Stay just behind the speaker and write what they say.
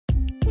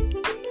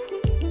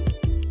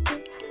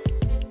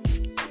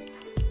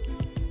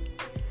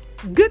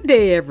Good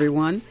day,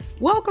 everyone.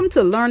 Welcome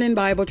to Learning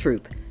Bible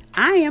Truth.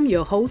 I am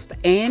your host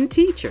and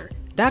teacher,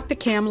 Dr.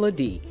 Kamala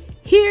D.,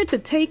 here to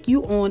take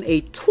you on a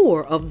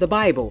tour of the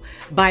Bible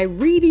by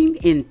reading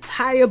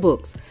entire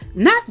books,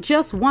 not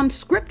just one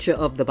scripture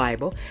of the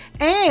Bible,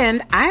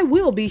 and I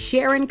will be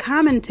sharing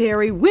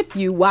commentary with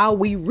you while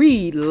we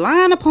read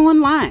line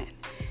upon line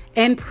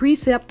and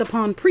precept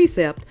upon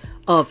precept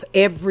of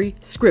every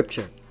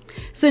scripture.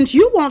 Since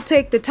you won't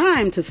take the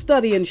time to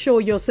study and show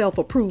yourself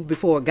approved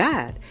before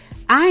God,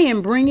 I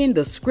am bringing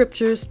the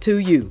scriptures to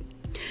you.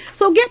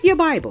 So get your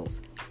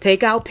Bibles,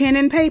 take out pen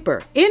and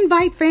paper,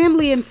 invite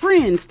family and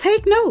friends,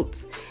 take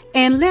notes,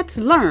 and let's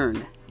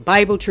learn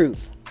Bible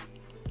truth.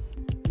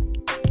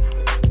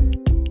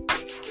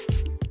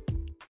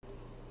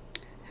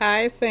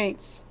 Hi,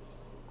 Saints.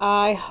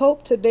 I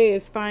hope today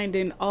is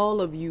finding all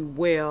of you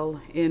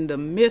well in the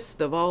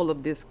midst of all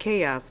of this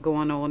chaos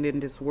going on in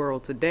this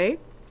world today.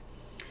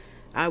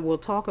 I will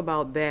talk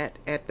about that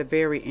at the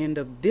very end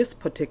of this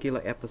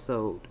particular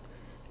episode.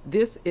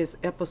 This is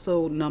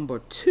episode number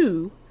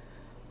 2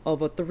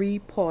 of a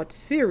 3-part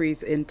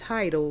series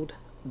entitled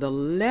The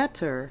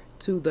Letter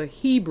to the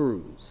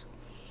Hebrews.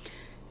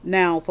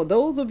 Now, for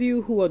those of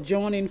you who are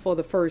joining for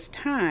the first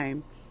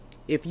time,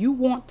 if you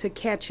want to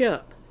catch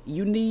up,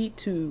 you need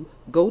to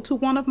go to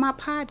one of my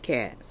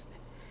podcasts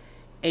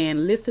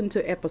and listen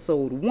to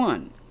episode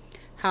 1.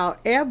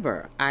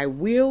 However, I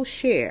will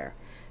share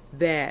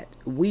that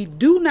we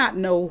do not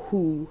know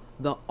who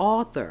the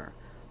author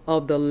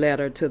of the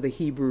letter to the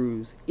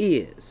Hebrews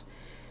is.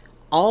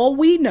 All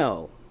we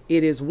know,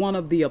 it is one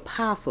of the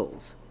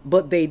apostles,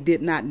 but they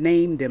did not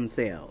name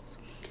themselves.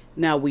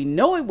 Now we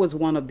know it was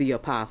one of the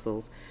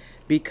apostles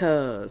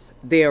because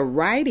their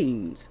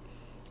writings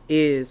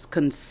is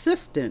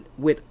consistent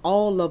with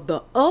all of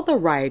the other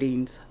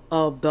writings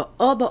of the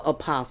other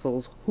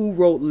apostles who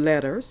wrote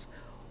letters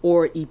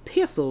or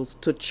epistles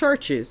to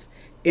churches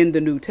in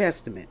the New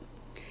Testament.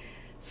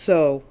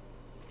 So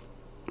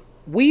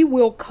we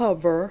will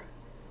cover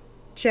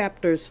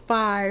chapters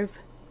 5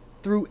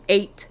 through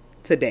 8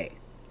 today,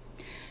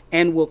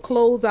 and we'll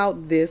close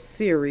out this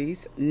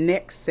series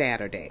next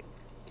Saturday.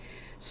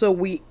 So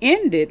we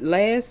ended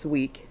last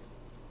week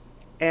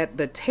at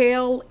the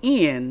tail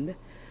end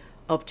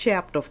of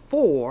chapter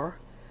 4,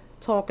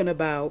 talking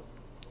about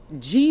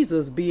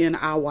Jesus being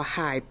our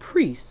high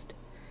priest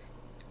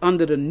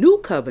under the new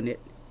covenant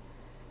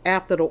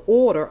after the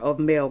order of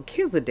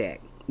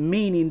Melchizedek,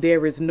 meaning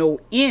there is no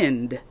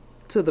end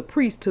to the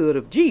priesthood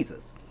of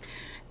Jesus.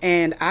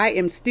 And I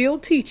am still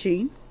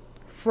teaching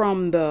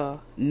from the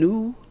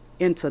New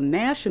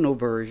International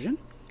Version,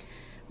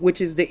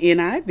 which is the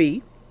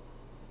NIV.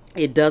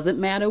 It doesn't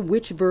matter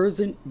which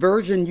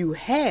version you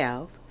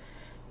have.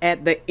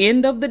 At the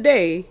end of the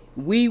day,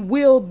 we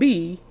will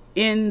be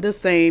in the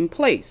same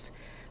place.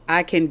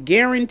 I can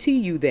guarantee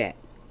you that.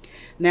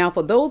 Now,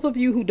 for those of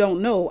you who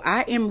don't know,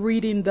 I am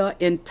reading the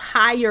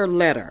entire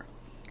letter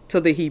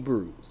to the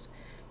Hebrews.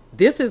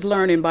 This is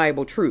Learning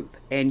Bible Truth,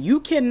 and you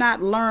cannot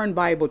learn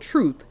Bible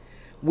truth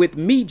with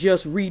me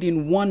just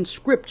reading one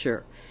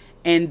scripture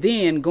and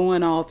then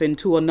going off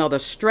into another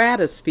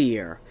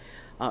stratosphere,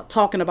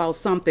 talking about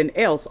something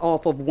else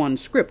off of one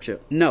scripture.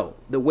 No,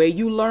 the way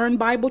you learn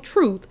Bible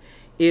truth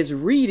is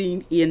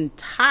reading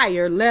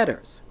entire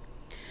letters.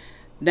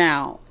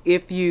 Now,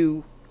 if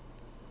you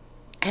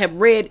have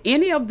read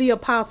any of the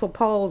Apostle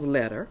Paul's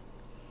letter,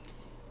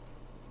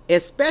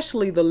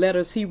 especially the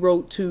letters he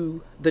wrote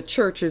to the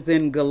churches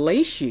in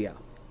Galatia,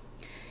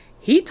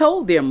 he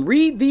told them,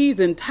 read these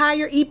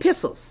entire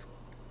epistles.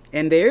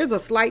 And there is a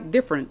slight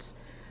difference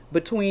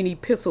between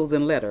epistles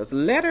and letters.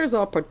 Letters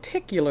are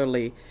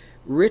particularly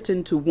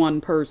written to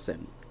one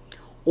person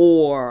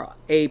or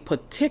a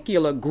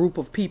particular group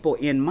of people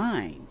in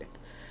mind.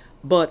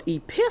 But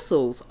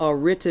epistles are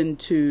written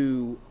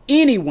to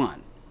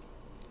anyone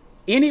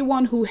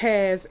who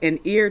has an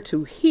ear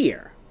to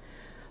hear.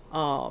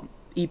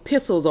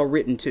 Epistles are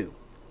written to.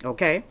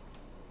 Okay?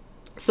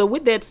 So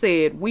with that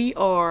said, we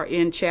are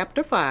in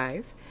chapter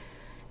 5,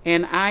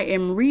 and I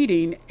am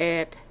reading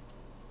at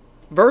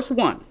verse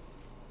 1.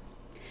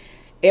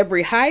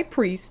 Every high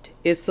priest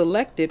is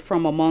selected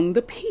from among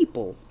the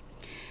people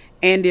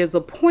and is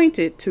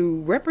appointed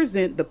to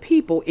represent the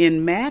people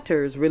in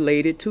matters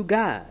related to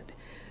God,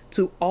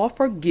 to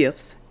offer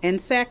gifts and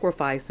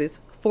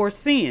sacrifices for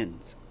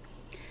sins.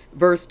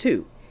 Verse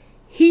 2.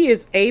 He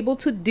is able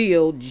to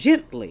deal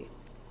gently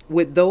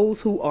with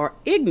those who are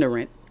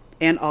ignorant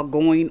and are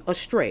going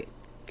astray,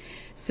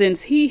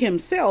 since he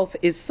himself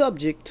is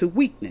subject to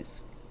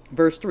weakness.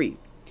 Verse 3.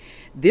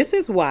 This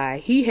is why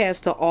he has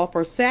to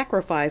offer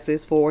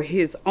sacrifices for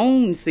his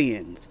own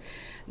sins.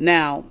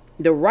 Now,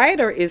 the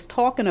writer is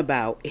talking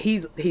about,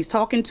 he's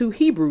talking to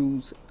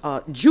Hebrews,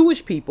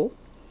 Jewish people,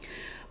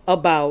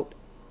 about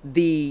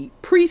the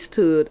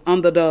priesthood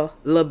under the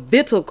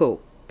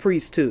Levitical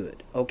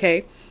priesthood.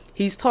 Okay?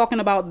 He's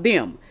talking about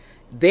them.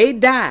 They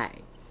die.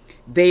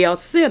 They are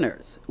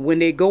sinners. When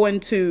they go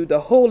into the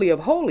Holy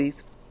of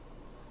Holies,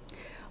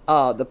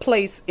 the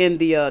place in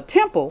the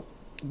temple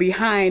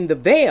behind the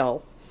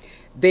veil,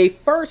 they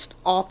first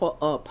offer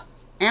up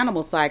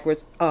animal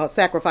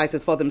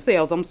sacrifices for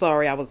themselves. I'm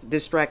sorry, I was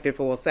distracted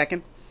for a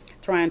second,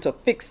 trying to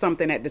fix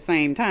something at the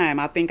same time.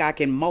 I think I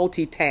can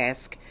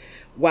multitask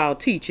while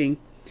teaching.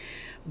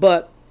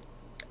 But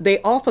they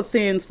offer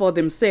sins for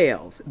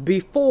themselves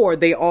before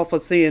they offer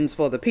sins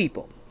for the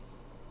people.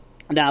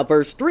 Now,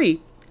 verse 3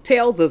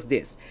 tells us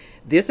this.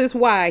 This is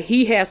why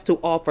he has to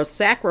offer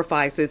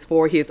sacrifices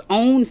for his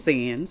own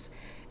sins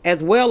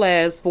as well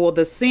as for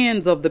the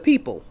sins of the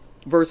people.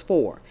 Verse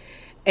 4.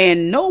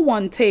 And no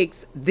one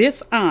takes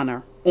this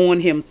honor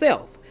on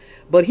himself,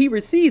 but he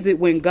receives it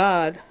when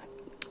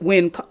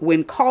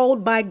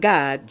called by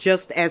God,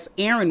 just as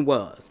Aaron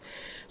was.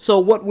 So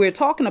what we're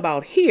talking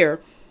about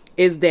here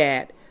is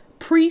that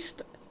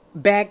priests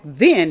back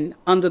then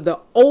under the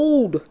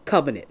old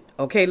covenant,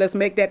 okay, let's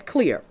make that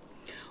clear,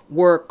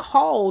 were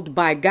called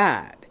by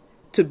God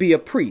to be a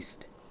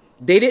priest.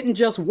 They didn't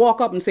just walk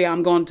up and say,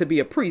 I'm going to be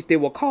a priest. They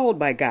were called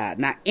by God.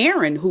 Now,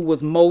 Aaron, who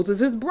was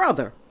Moses'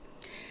 brother,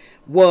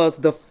 was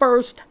the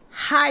first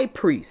high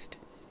priest,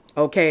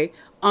 okay,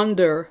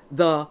 under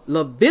the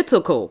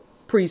Levitical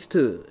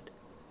priesthood.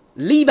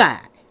 Levi,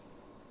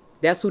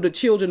 that's who the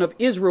children of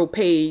Israel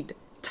paid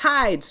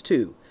tithes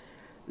to.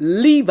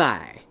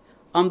 Levi,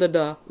 under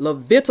the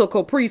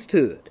Levitical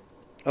priesthood,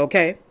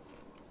 okay.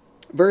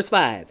 Verse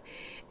 5.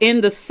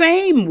 In the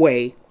same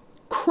way,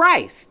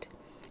 Christ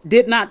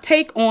did not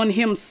take on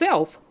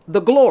himself the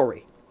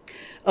glory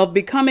of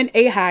becoming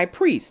a high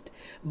priest,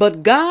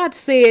 but God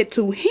said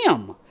to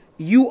him,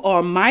 you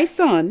are my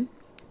son.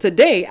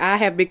 Today I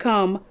have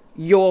become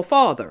your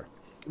father.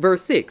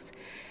 Verse 6.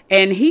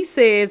 And he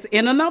says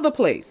in another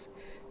place,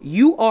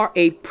 you are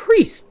a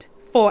priest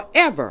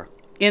forever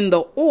in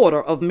the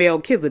order of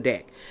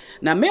Melchizedek.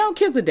 Now,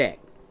 Melchizedek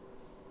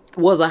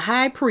was a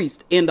high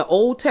priest in the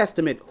Old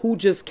Testament who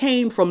just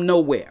came from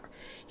nowhere.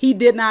 He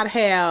did not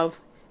have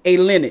a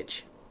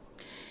lineage.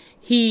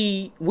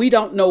 We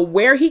don't know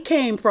where he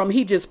came from.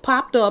 He just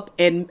popped up,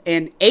 and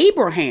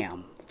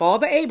Abraham,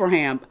 Father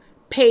Abraham,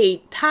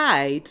 paid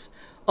tithes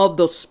of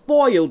the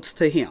spoils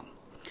to him.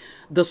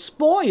 The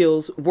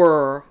spoils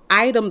were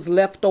items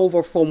left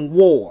over from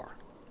war.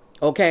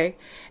 Okay.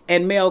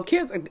 And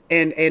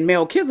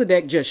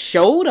Melchizedek just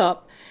showed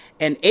up,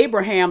 and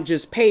Abraham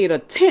just paid a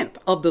tenth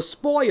of the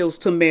spoils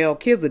to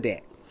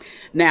Melchizedek.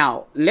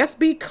 Now, let's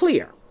be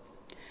clear.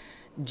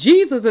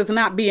 Jesus is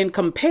not being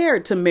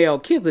compared to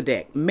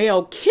Melchizedek.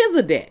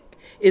 Melchizedek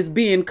is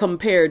being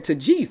compared to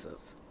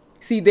Jesus.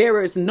 See, there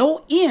is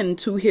no end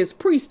to his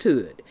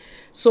priesthood.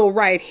 So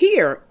right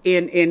here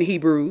in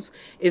Hebrews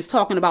is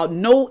talking about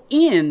no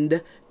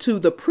end to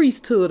the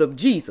priesthood of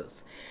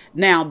Jesus.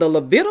 Now, the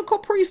Levitical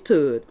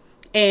priesthood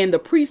and the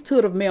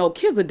priesthood of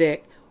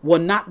Melchizedek were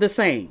not the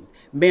same.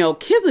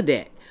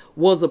 Melchizedek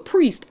was a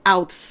priest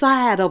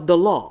outside of the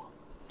law.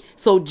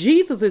 So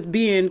Jesus is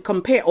being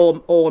compared,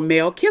 or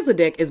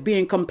Melchizedek is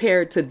being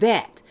compared to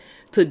that,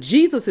 to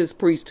Jesus's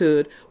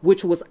priesthood,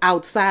 which was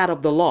outside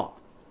of the law.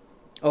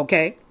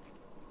 Okay.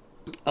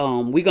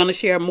 We're going to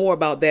share more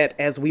about that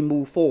as we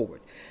move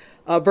forward.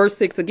 Verse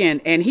 6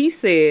 again. And he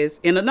says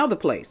in another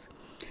place,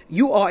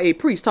 you are a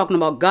priest, talking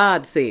about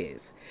God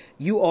says,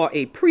 you are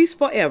a priest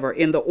forever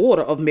in the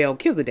order of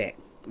Melchizedek.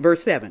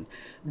 Verse 7.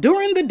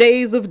 During the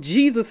days of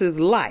Jesus's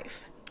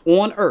life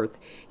on earth,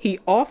 he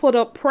offered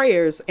up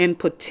prayers and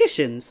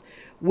petitions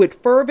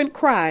with fervent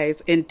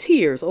cries and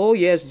tears. Oh,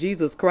 yes,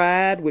 Jesus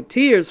cried with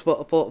tears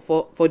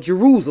for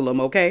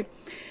Jerusalem, okay?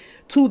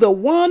 To the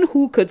one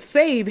who could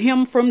save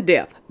him from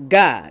death,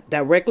 God,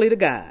 directly to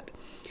God.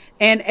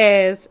 And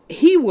as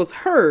he was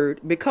heard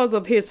because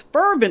of his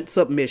fervent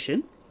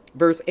submission,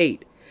 verse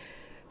 8,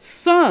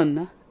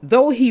 son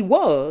though he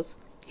was,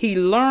 he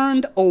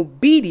learned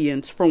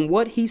obedience from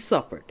what he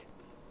suffered.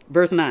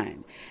 Verse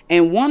 9,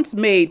 and once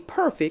made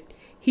perfect,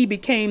 he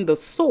became the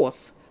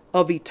source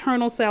of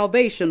eternal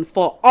salvation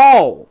for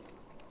all.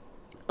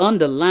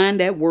 Underline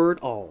that word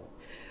all.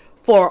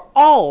 For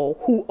all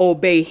who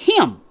obey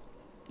him.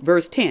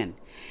 Verse 10,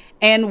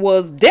 and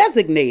was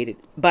designated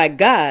by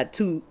God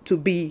to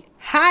be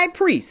high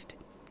priest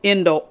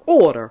in the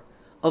order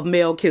of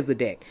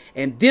Melchizedek.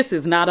 And this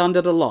is not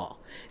under the law.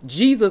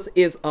 Jesus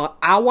is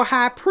our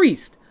high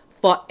priest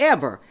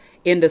forever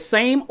in the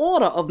same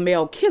order of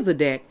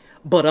Melchizedek,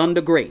 but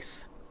under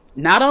grace.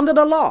 Not under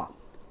the law,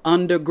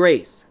 under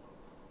grace.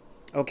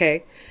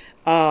 Okay.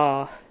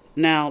 Now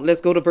let's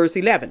go to verse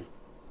 11.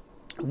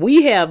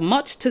 We have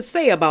much to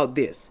say about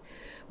this,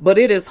 but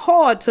it is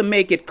hard to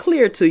make it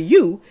clear to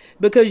you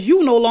because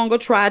you no longer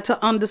try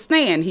to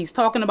understand. He's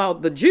talking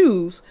about the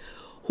Jews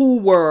who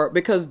were,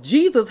 because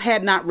Jesus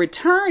had not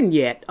returned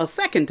yet a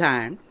second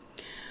time,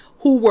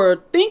 who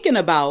were thinking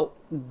about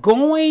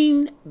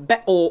going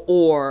back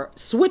or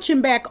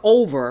switching back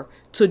over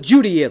to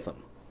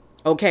Judaism.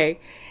 Okay.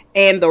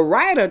 And the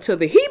writer to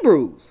the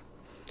Hebrews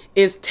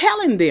is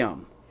telling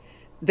them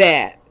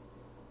that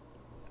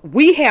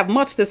we have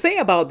much to say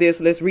about this.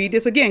 Let's read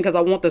this again because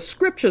I want the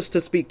scriptures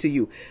to speak to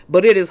you.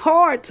 But it is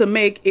hard to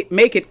make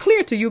it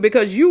clear to you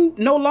because you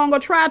no longer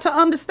try to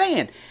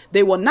understand.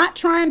 They were not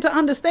trying to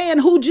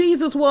understand who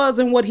Jesus was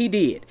and what he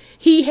did.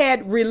 He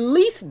had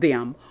released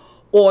them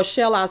or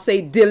shall I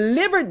say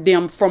delivered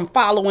them from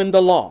following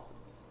the law.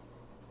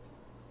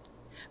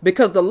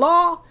 Because the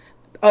law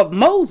of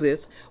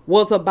Moses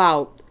was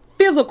about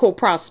physical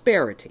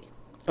prosperity,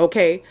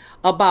 okay,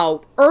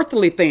 about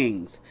earthly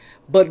things,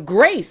 but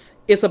grace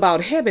is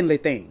about heavenly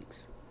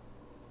things.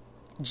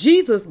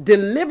 Jesus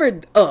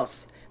delivered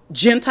us,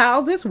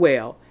 Gentiles as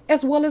well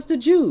as the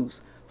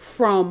Jews,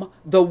 from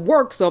the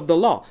works of the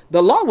law.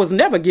 The law was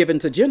never given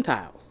to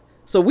Gentiles,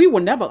 so we were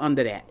never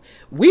under that.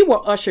 We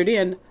were ushered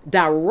in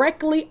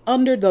directly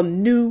under the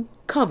new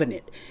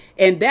covenant.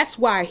 And that's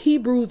why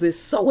Hebrews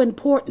is so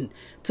important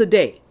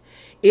today.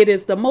 It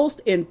is the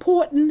most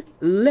important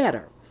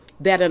letter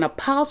that an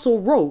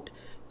apostle wrote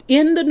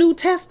in the New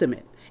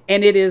Testament,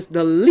 and it is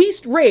the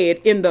least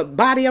read in the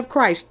body of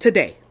Christ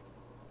today.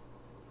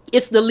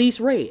 It's the least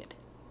read.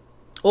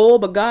 Oh,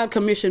 but God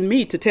commissioned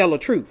me to tell the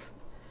truth,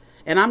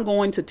 and I'm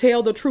going to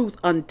tell the truth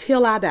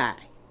until I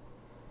die.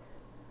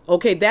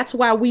 Okay, that's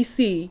why we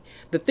see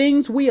the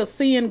things we are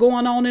seeing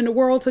going on in the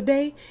world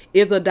today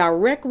is a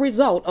direct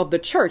result of the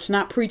church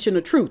not preaching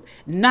the truth,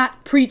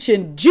 not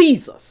preaching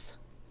Jesus.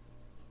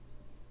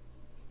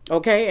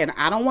 Okay, and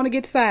I don't want to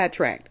get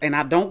sidetracked, and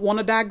I don't want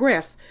to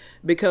digress,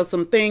 because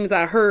some things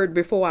I heard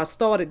before I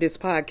started this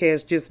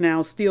podcast just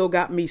now still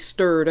got me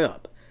stirred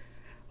up.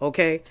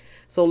 Okay,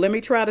 so let me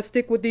try to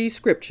stick with these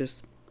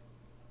scriptures.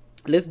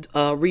 Let's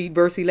read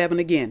verse 11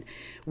 again.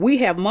 We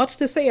have much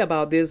to say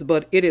about this,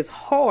 but it is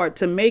hard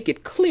to make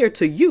it clear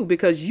to you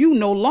because you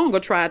no longer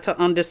try to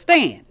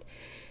understand.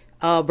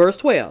 Verse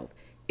 12.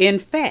 In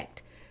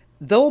fact,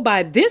 though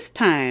by this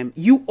time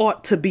you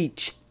ought to be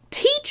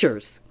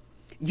teachers,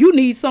 you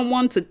need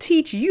someone to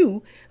teach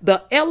you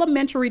the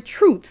elementary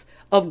truths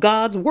of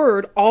God's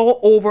word all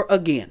over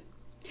again.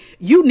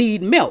 You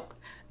need milk.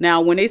 Now,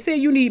 when they say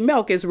you need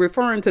milk, it's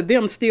referring to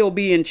them still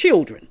being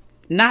children,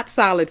 not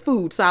solid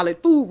food.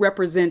 Solid food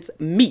represents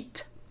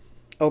meat.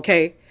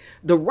 Okay,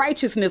 the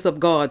righteousness of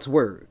God's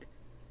word.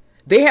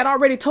 They had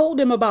already told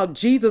them about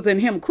Jesus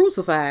and him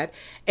crucified,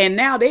 and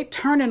now they're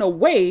turning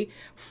away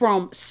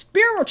from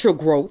spiritual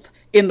growth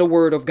in the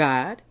word of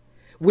God,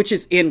 which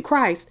is in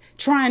Christ,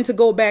 trying to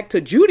go back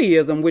to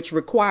Judaism, which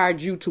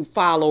required you to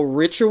follow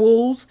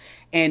rituals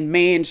and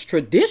man's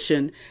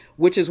tradition,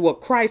 which is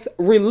what Christ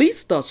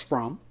released us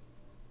from.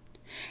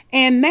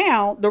 And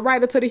now the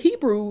writer to the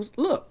Hebrews,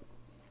 look,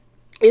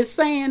 is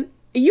saying,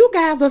 you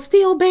guys are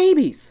still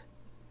babies.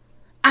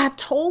 I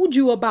told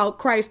you about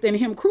Christ and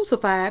him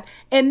crucified,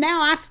 and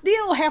now I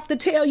still have to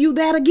tell you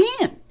that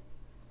again.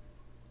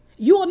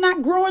 You are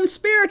not growing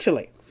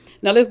spiritually.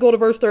 Now let's go to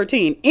verse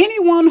 13.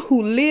 Anyone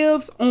who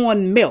lives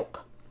on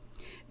milk,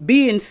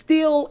 being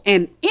still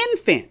an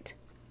infant,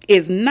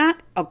 is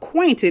not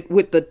acquainted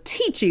with the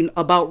teaching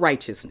about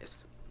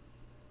righteousness.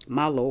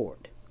 My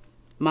Lord,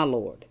 my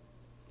Lord.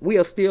 We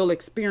are still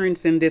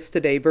experiencing this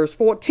today. Verse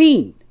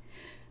 14.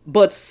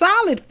 But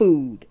solid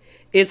food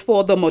is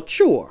for the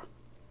mature,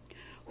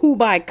 who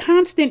by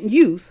constant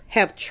use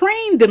have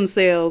trained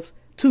themselves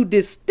to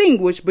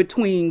distinguish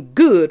between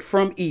good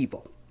from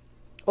evil.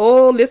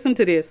 Oh, listen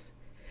to this.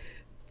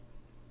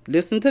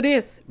 Listen to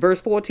this.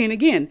 Verse 14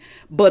 again.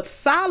 But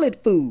solid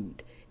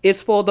food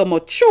is for the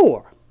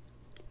mature,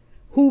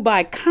 who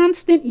by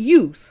constant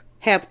use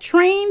have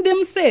trained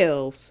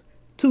themselves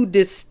to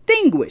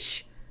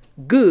distinguish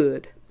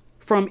good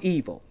from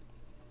evil.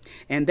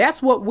 And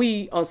that's what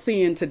we are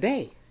seeing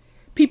today.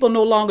 People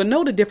no longer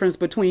know the difference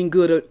between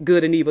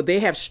good and evil. They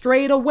have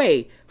strayed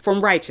away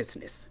from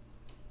righteousness.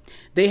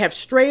 They have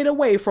strayed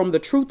away from the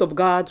truth of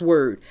God's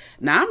word.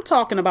 Now I'm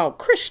talking about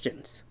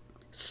Christians,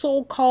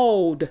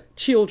 so-called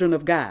children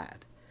of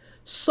God,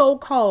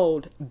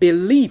 so-called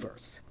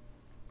believers.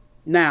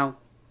 Now,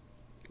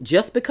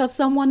 just because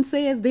someone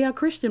says they are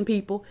Christian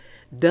people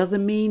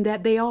doesn't mean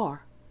that they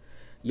are.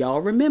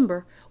 Y'all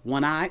remember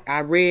when I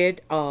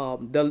read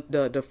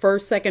the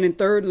first, second, and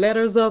third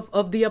letters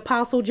of the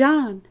Apostle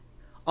John,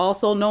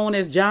 also known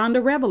as John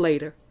the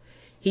Revelator.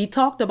 He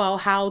talked about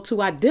how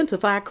to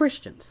identify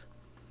Christians.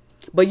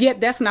 But yet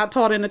that's not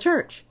taught in the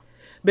church,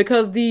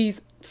 because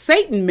these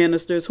Satan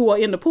ministers who are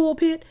in the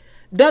pulpit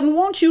doesn't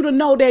want you to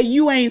know that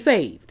you ain't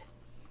saved.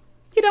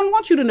 He doesn't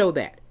want you to know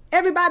that.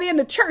 Everybody in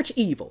the church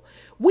evil.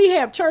 We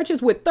have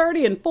churches with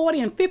 30 and 40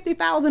 and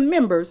 50,000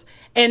 members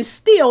and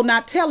still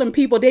not telling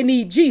people they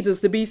need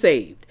Jesus to be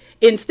saved.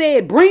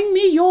 Instead, bring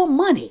me your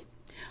money.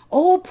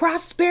 Oh,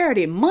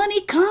 prosperity,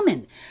 money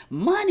coming,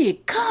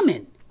 money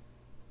coming.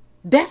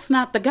 That's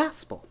not the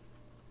gospel.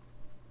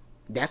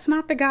 That's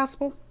not the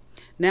gospel.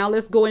 Now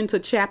let's go into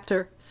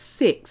chapter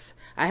 6.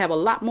 I have a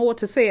lot more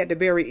to say at the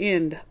very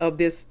end of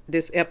this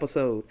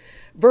episode.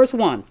 Verse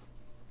 1.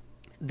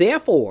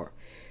 Therefore,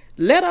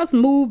 let us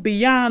move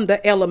beyond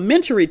the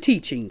elementary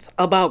teachings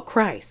about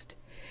Christ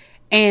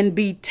and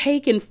be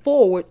taken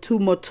forward to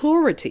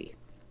maturity,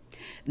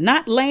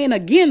 not laying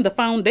again the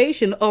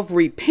foundation of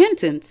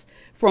repentance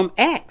from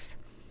acts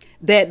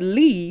that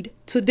lead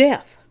to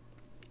death,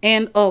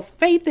 and of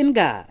faith in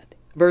God.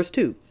 Verse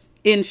 2,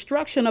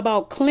 instruction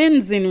about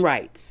cleansing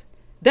rites.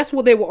 That's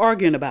what they were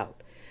arguing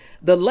about.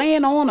 The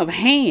laying on of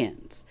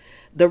hands,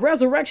 the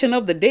resurrection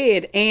of the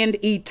dead,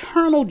 and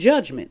eternal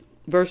judgment.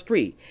 Verse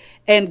 3.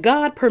 And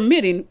God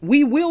permitting,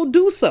 we will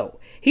do so.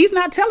 He's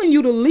not telling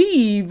you to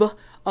leave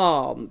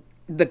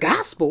the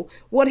gospel.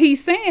 What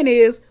he's saying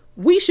is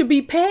we should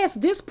be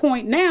past this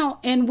point now,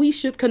 and we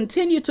should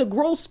continue to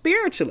grow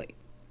spiritually.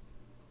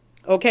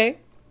 Okay.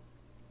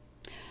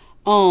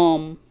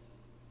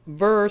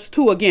 Verse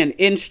 2 again,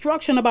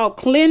 instruction about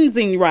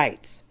cleansing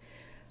rites,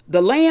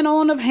 the laying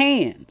on of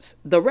hands,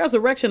 the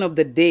resurrection of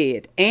the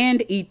dead,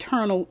 and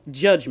eternal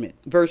judgment.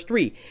 Verse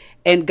 3,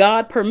 and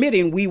God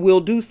permitting, we will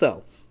do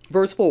so.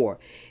 Verse 4,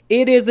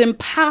 it is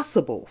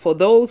impossible for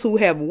those who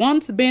have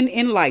once been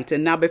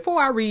enlightened. Now,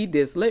 before I read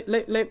this, let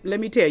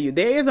me tell you,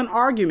 there is an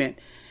argument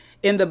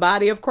in the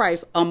body of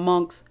Christ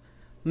amongst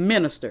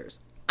ministers.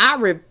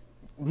 I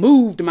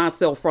removed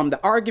myself from the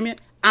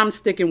argument. I'm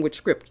sticking with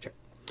scripture.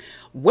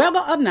 Whether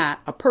or not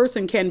a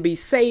person can be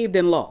saved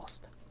and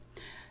lost.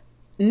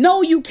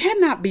 No, you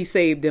cannot be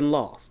saved and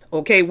lost.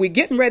 Okay, we're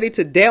getting ready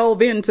to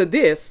delve into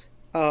this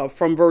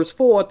from verse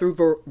 4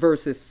 through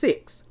verses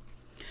 6.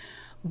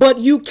 But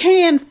you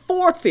can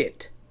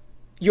forfeit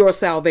your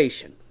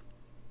salvation.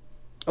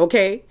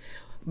 Okay,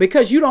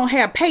 because you don't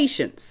have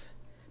patience.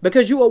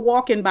 Because you are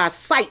walking by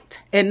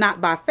sight and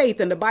not by faith.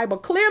 And the Bible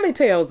clearly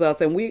tells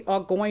us, and we are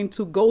going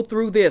to go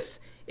through this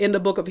in the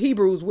book of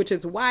Hebrews, which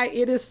is why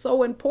it is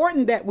so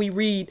important that we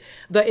read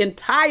the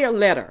entire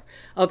letter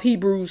of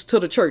Hebrews to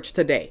the church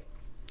today.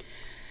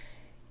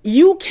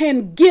 You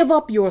can give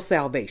up your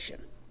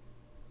salvation.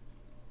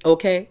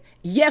 Okay.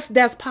 Yes,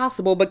 that's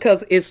possible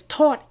because it's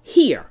taught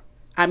here.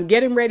 I'm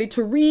getting ready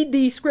to read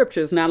these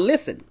scriptures. Now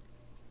listen.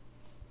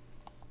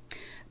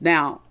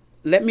 Now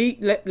let me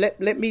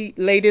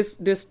lay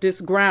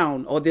this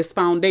ground or this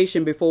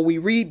foundation before we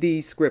read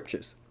these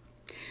scriptures.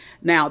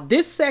 Now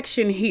this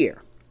section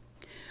here,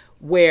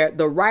 where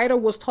the writer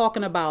was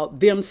talking about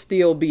them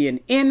still being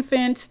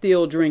infants,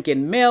 still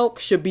drinking milk,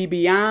 should be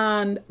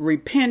beyond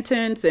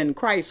repentance and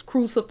Christ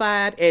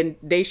crucified, and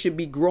they should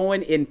be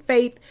growing in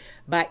faith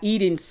by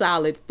eating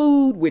solid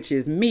food, which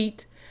is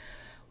meat.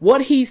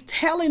 What he's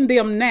telling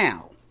them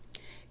now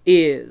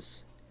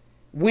is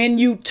when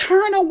you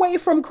turn away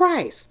from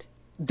Christ,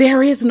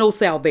 there is no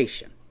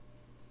salvation.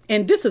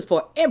 And this is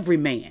for every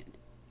man.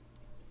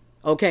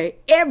 Okay?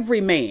 Every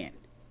man,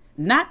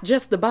 not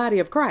just the body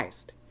of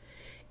Christ.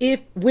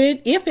 If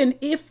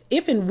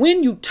and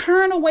when you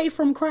turn away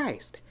from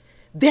Christ,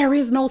 there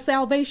is no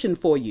salvation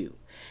for you,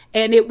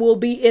 and it will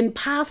be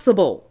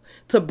impossible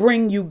to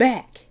bring you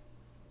back.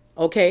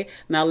 Okay,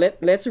 now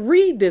let's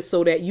read this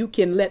so that you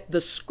can let the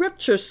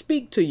scripture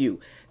speak to you.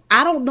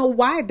 I don't know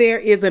why there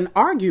is an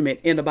argument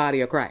in the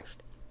body of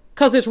Christ,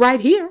 because it's right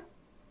here.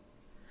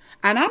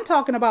 And I'm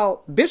talking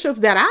about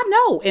bishops that I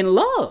know and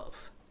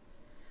love,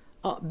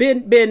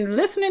 been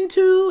listening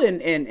to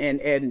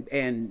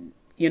and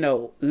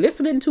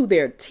listening to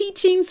their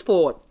teachings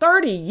for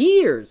 30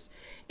 years,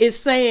 is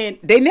saying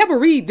they never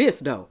read this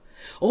though.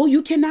 Oh,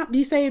 you cannot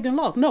be saved and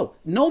lost.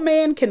 No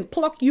man can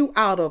pluck you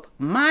out of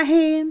my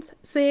hands,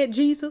 said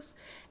Jesus,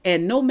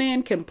 and no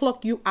man can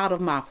pluck you out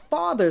of my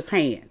Father's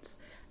hands.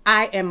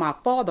 I and my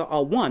Father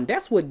are one.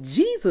 That's what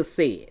Jesus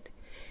said.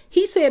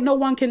 He said no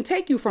one can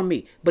take you from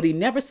me, but he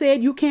never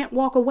said you can't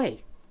walk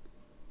away.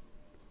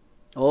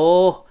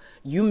 Oh,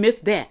 you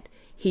missed that.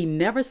 He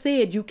never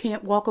said you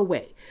can't walk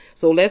away.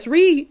 So let's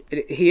read.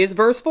 Here's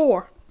verse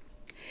 4.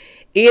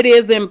 It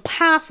is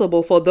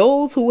impossible for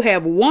those who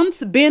have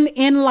once been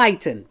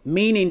enlightened,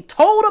 meaning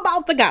told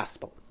about the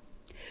gospel,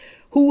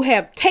 who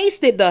have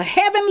tasted the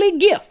heavenly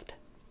gift,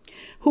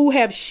 who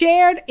have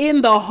shared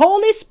in the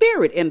Holy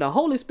Spirit, and the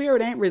Holy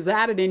Spirit ain't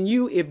resided in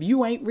you if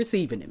you ain't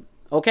receiving him.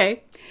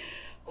 Okay.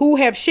 Who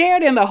have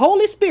shared in the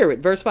Holy Spirit,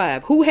 verse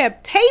 5, who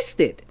have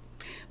tasted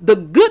the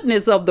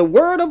goodness of the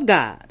word of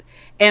God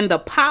and the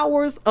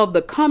powers of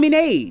the coming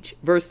age,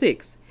 verse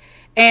 6,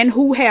 and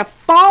who have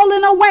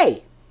fallen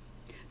away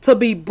to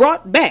be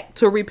brought back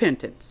to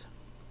repentance.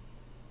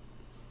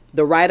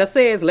 The writer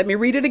says, let me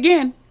read it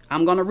again.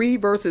 I'm going to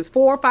read verses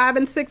 4, 5,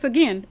 and 6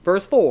 again.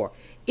 Verse 4,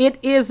 it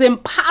is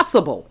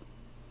impossible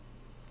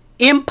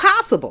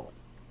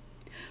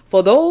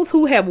for those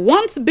who have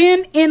once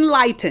been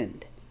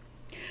enlightened,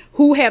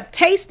 who have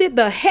tasted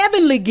the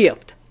heavenly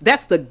gift.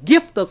 That's the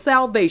gift of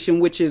salvation,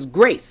 which is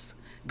grace,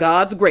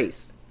 God's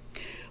grace,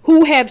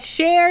 who have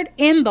shared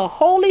in the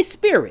Holy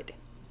Spirit,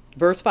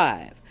 verse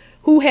 5,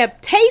 who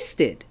have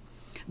tasted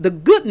the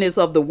goodness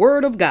of the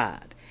word of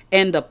God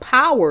and the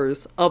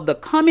powers of the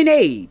coming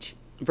age,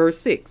 verse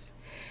 6,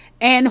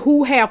 and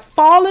who have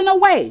fallen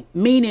away,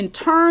 meaning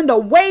turned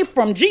away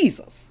from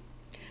Jesus,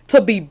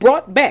 to be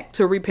brought back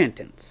to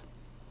repentance.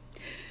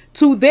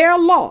 To their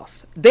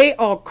loss, they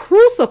are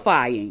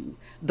crucifying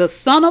the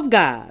Son of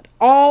God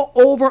all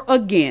over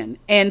again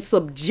and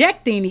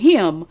subjecting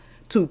him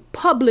to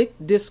public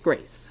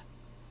disgrace.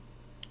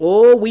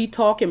 Oh, we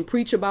talk and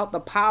preach about the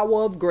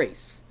power of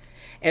grace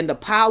and the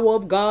power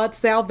of God's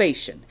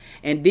salvation.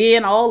 And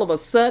then all of a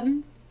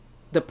sudden,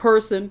 the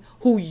person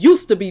who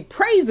used to be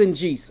praising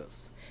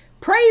Jesus,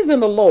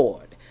 praising the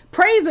Lord,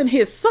 praising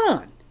his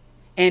Son,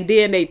 and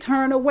then they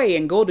turn away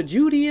and go to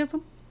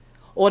Judaism,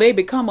 or they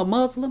become a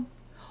Muslim,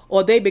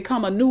 or they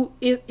become a new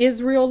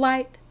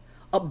Israelite,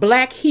 a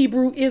black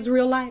Hebrew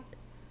Israelite,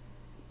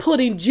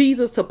 putting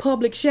Jesus to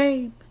public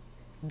shame.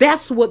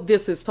 That's what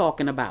this is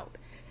talking about.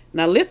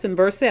 Now listen,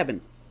 verse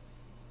 7.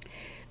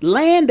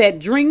 Land that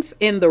drinks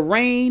in the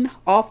rain,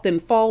 often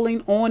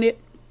falling on it,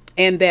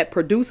 and that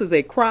produces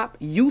a crop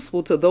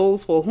useful to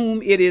those for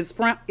whom it is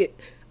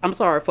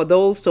for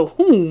those to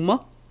whom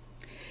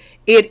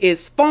it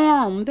is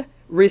farmed,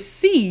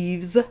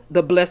 receives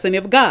the blessing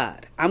of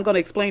God. I'm going to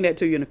explain that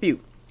to you in a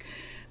few.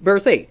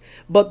 Verse 8.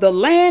 But the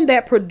land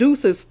that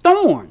produces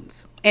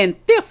thorns and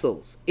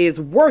thistles is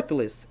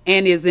worthless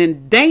and is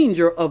in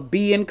danger of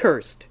being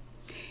cursed.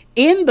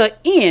 In the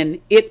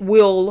end, it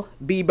will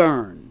be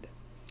burned.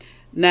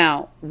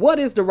 Now, what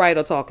is the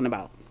writer talking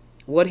about?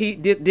 What he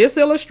did, this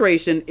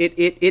illustration,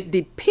 it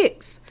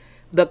depicts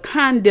the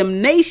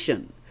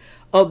condemnation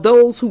of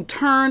those who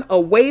turn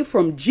away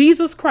from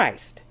Jesus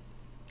Christ.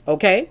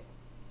 Okay?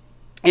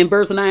 In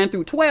verse 9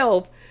 through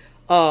 12,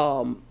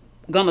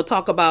 gonna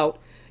talk about,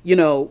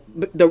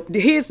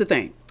 here's the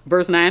thing.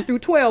 Verse 9 through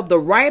 12, the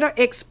writer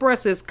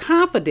expresses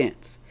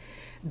confidence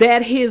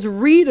that his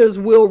readers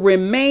will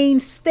remain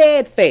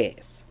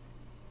steadfast.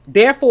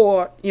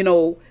 Therefore,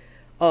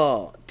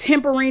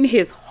 tempering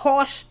his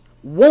harsh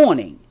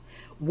warning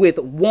with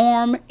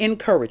warm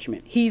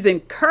encouragement. He's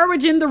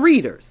encouraging the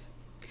readers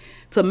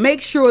to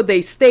make sure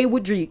they stay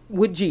with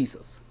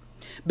Jesus,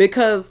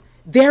 because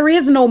there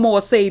is no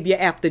more Savior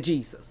after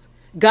Jesus.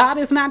 God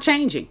is not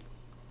changing.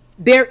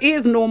 There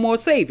is no more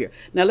Savior.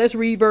 Now let's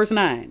read verse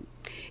 9.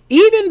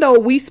 Even though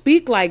we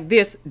speak like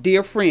this,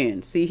 dear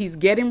friends, see, he's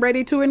getting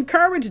ready to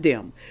encourage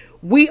them.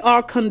 We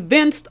are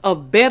convinced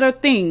of better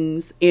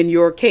things in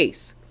your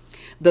case.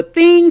 The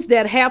things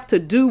that have to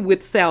do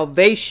with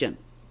salvation.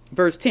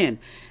 Verse 10.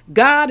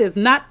 God is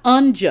not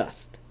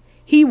unjust.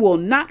 He will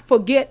not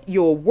forget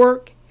your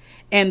work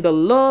and the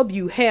love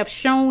you have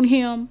shown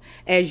him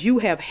as you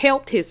have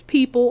helped his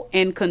people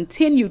and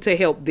continue to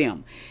help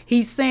them.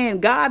 He's saying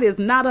God is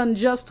not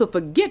unjust to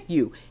forget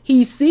you.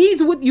 He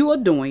sees what you are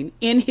doing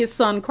in his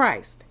son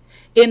Christ,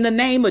 in the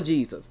name of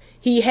Jesus.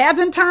 He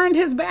hasn't turned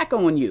his back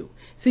on you.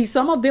 See,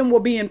 some of them were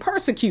being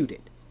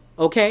persecuted,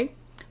 okay,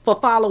 for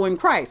following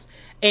Christ.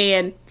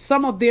 And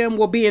some of them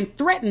were being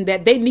threatened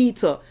that they need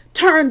to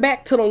turn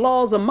back to the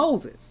laws of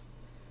Moses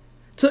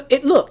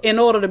in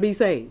order to be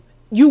saved.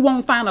 You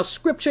won't find a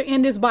scripture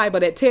in this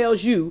Bible that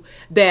tells you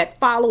that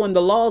following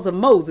the laws of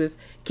Moses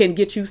can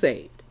get you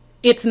saved.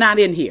 It's not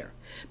in here,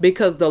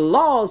 because the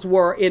laws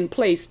were in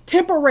place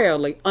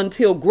temporarily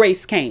until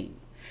grace came.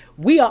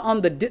 We are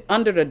under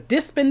the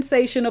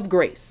dispensation of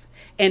grace,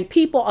 and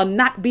people are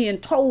not being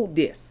told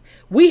this.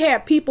 We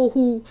have people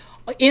who,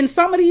 in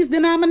some of these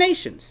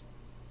denominations,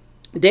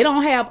 they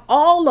don't have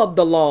all of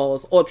the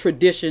laws or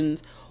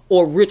traditions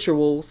or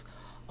rituals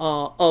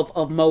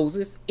of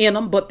Moses in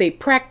them, but they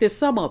practice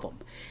some of them.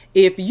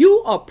 If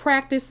you are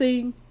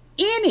practicing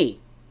any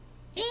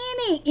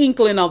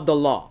inkling of the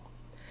law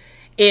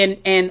and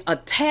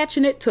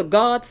attaching it to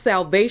God's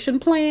salvation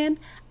plan,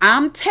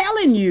 I'm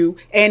telling you,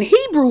 and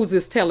Hebrews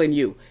is telling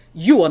you,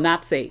 you are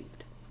not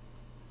saved.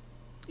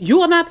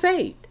 You are not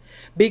saved,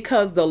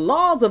 because the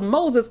laws of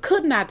Moses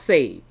could not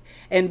save.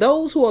 And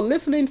those who are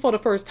listening for the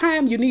first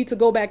time, you need to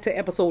go back to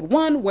episode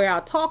 1, where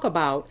I talk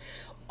about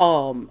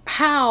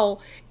how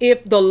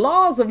if the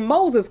laws of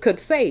Moses could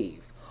save,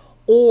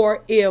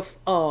 or if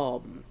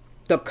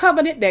the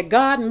covenant that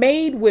God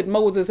made with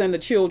Moses and the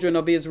children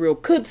of Israel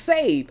could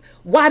save,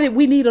 why did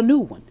we need a new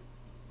one?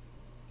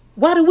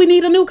 Why do we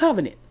need a new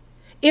covenant?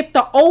 If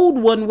the old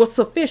one was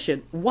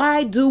sufficient,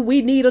 why do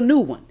we need a new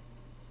one?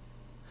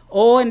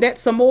 Oh, and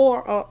that's some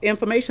more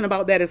information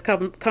about that is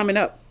coming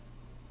up.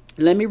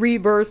 Let me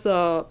read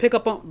pick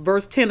up on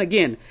verse 10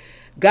 again.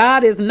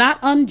 God is not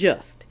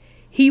unjust.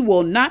 He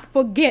will not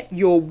forget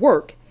your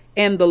work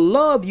and the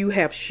love you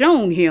have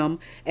shown him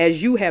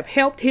as you have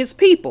helped his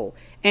people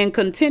and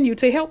continue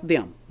to help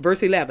them.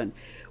 Verse 11.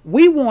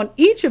 We want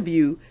each of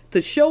you to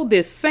show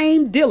this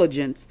same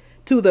diligence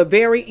to the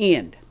very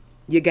end.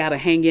 You got to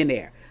hang in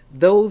there.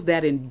 Those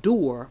that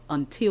endure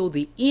until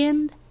the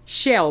end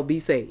shall be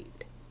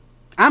saved.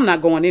 I'm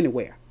not going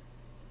anywhere.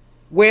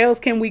 Where else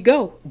can we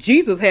go?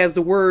 Jesus has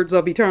the words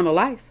of eternal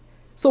life.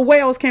 So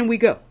where else can we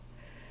go?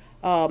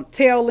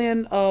 Tail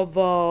end of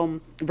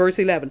verse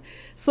 11.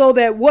 So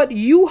that what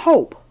you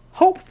hope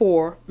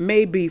for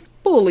may be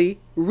fully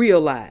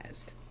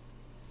realized.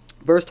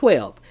 Verse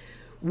 12.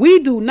 We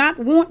do not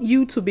want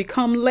you to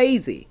become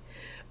lazy,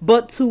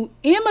 but to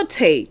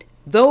imitate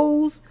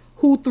those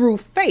who through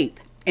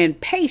faith and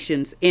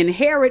patience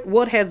inherit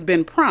what has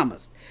been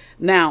promised.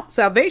 Now,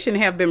 salvation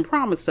have been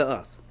promised to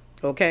us.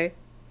 Okay.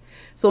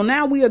 So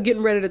now we are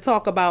getting ready to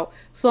talk about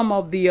some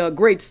of the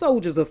great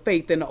soldiers of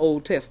faith in the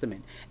Old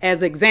Testament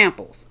as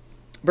examples.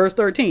 Verse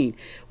 13,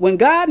 when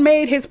God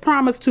made his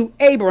promise to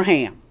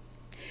Abraham,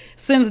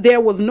 since there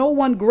was no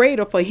one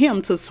greater for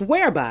him to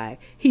swear by,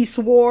 he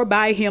swore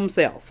by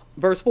himself.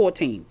 Verse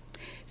 14,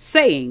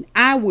 saying,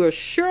 I will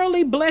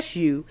surely bless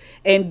you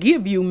and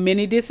give you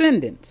many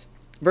descendants.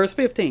 Verse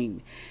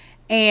 15.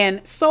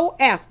 And so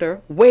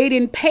after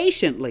waiting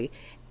patiently,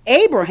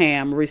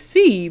 Abraham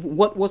received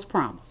what was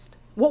promised.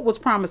 What was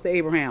promised to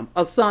Abraham?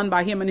 A son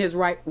by him and his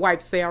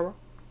wife Sarah.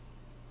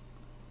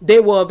 They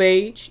were of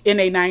age in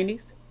their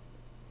 90s.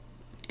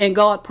 And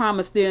God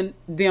promised them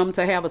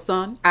to have a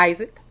son,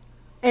 Isaac.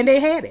 And they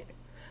had it.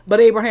 But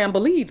Abraham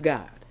believed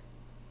God.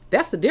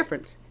 That's the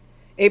difference.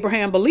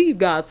 Abraham believed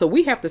God. So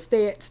we have to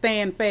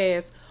stand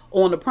fast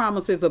on the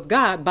promises of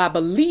God by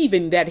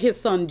believing that his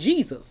son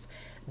Jesus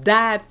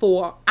died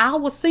for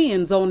our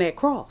sins on that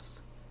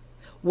cross,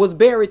 was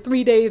buried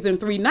 3 days and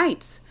 3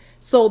 nights,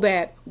 so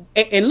that,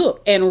 and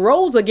look, and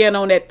rose again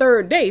on that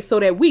 3rd day so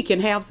that we can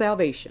have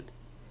salvation.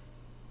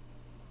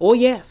 Oh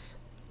yes.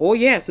 Oh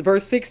yes.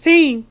 Verse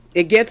 16,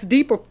 it gets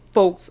deeper,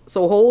 folks.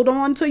 So hold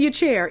on to your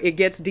chair. It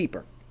gets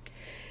deeper.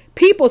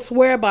 People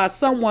swear by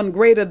someone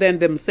greater than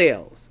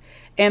themselves,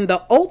 and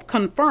the oath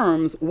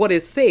confirms what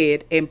is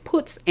said and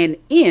puts an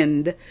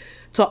end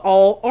to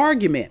all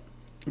argument.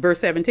 Verse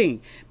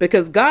 17,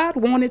 because God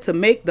wanted to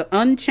make the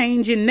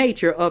unchanging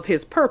nature of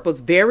his purpose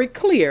very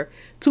clear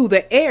to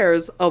the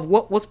heirs of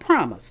what was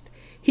promised.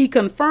 He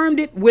confirmed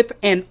it with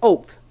an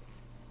oath.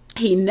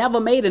 He never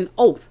made an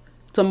oath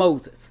to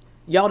Moses.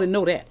 Y'all didn't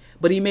know that,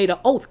 but he made an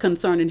oath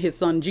concerning his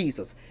son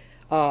Jesus.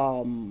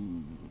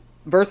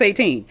 Verse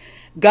 18,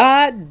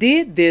 God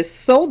did this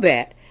so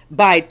that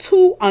by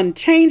 2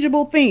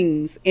 unchangeable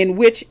things in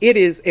which it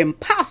is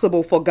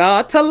impossible for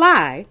God to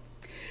lie,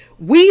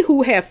 we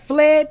who have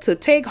fled to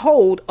take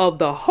hold of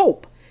the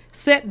hope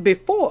set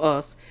before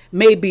us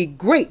may be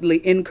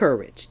greatly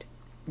encouraged.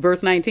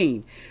 Verse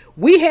 19,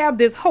 we have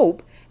this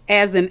hope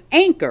as an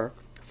anchor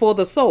for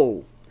the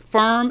soul,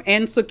 firm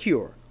and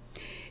secure.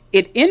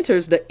 It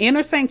enters the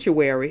inner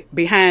sanctuary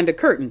behind the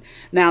curtain.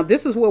 Now,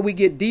 this is where we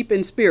get deep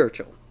and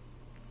spiritual.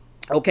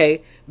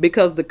 Okay,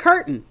 because the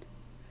curtain.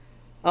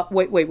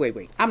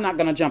 Wait. I'm not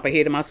going to jump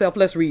ahead of myself.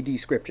 Let's read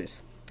these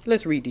scriptures.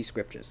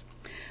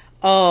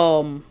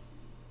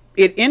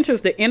 It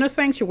enters the inner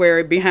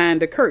sanctuary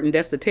behind the curtain.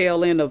 That's the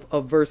tail end of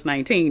verse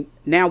 19.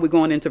 Now we're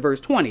going into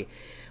verse 20,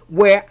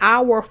 where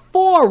our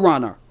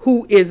forerunner,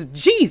 who is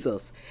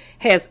Jesus,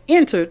 has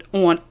entered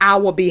on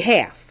our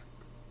behalf.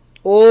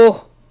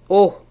 Oh,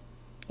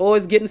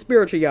 it's getting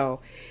spiritual,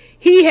 y'all.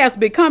 He has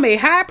become a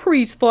high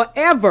priest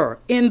forever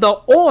in the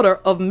order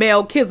of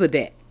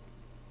Melchizedek.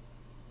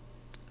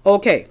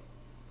 Okay.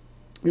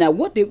 Now,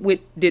 what did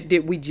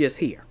we just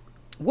hear?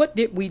 What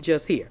did we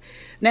just hear?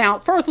 Now,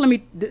 first, let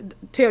me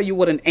tell you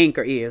what an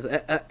anchor is.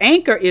 An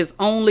anchor is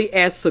only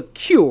as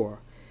secure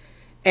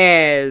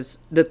as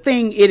the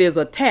thing it is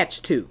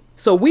attached to.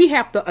 So we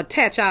have to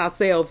attach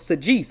ourselves to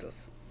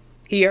Jesus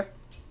here.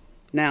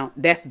 Now,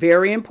 that's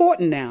very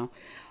important now.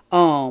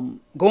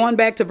 Going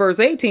back to verse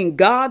 18,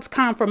 God's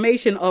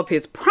confirmation of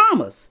his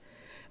promise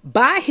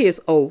by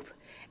his oath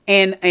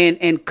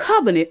and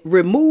covenant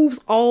removes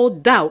all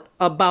doubt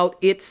about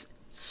its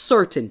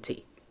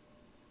certainty.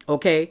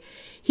 Okay.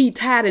 He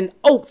tied an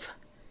oath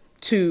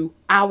to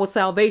our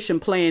salvation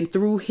plan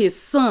through his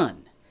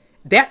son.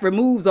 That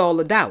removes all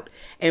the doubt.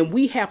 And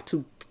we have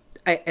to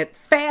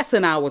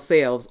fasten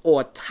ourselves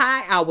or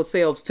tie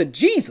ourselves to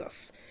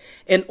Jesus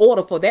in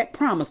order for that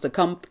promise to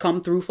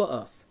come through for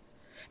us.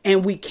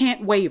 And we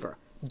can't waver.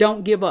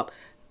 Don't give up.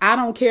 I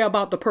don't care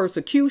about the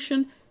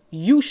persecution.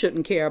 You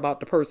shouldn't care about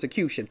the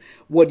persecution.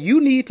 What you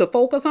need to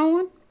focus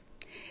on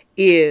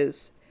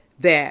is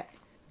that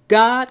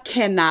God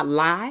cannot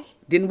lie.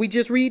 Didn't we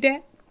just read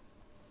that?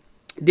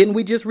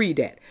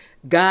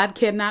 God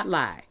cannot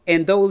lie.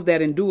 And those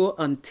that endure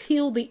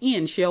until the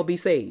end shall be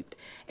saved.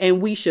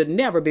 And we should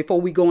never, before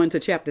we go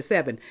into chapter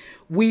 7,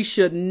 we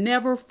should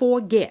never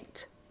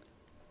forget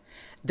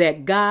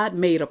that God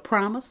made a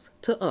promise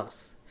to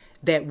us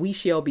that we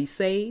shall be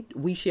saved.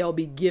 We shall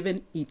be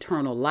given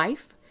eternal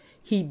life.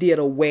 He did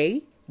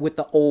away with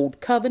the old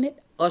covenant,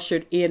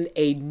 ushered in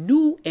a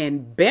new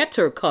and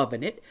better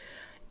covenant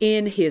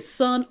in his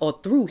son, or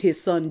through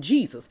his son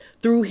Jesus,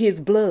 through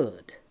his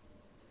blood.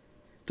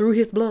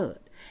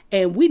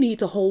 And we need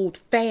to hold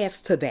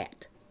fast to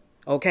that.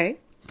 Okay.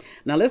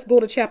 Now let's go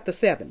to chapter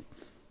 7.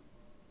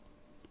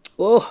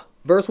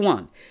 Verse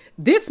 1.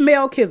 This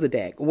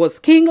Melchizedek was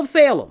king of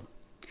Salem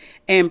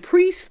and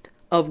priest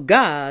of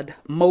God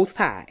Most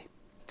High.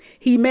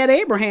 He met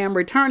Abraham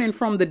returning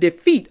from the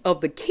defeat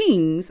of the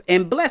kings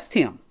and blessed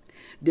him.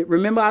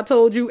 Remember I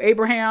told you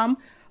Abraham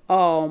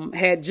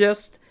had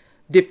just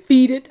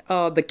defeated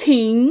the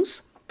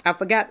kings. I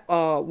forgot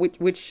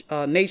which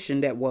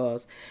nation that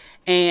was.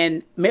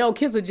 And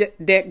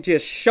Melchizedek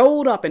just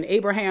showed up, and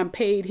Abraham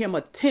paid him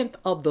 1/10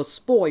 of the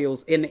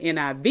spoils. In the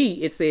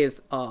NIV, it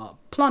says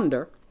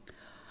plunder.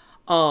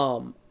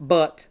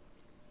 But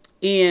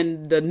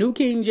in the New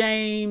King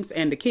James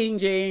and the King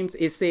James,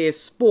 it says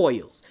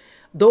spoils.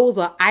 Those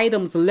are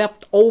items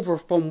left over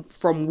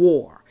from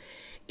war.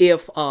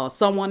 If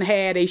someone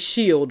had a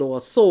shield or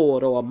a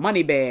sword or a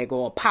money bag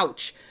or a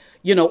pouch,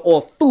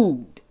 or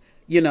food,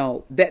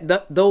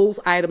 that those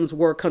items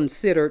were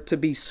considered to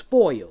be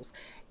spoils.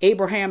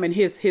 Abraham and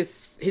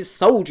his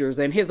soldiers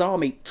and his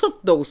army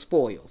took those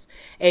spoils,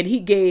 and he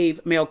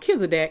gave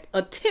Melchizedek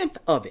a tenth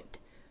of it.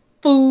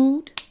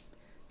 Food,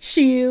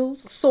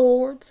 shields,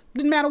 swords,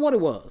 didn't matter what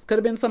it was. Could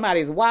have been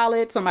somebody's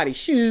wallet, somebody's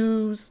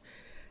shoes,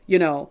 you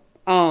know.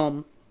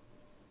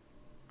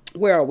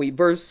 Where are we?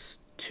 Verse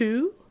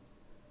 2.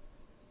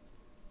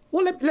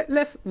 Well,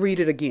 let's read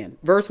it again.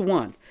 Verse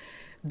 1.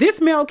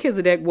 This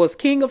Melchizedek was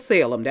king of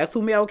Salem. That's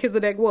who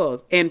Melchizedek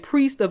was. And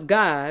priest of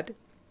God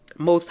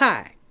Most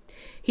High.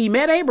 He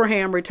met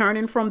Abraham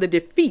returning from the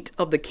defeat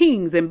of the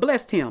kings and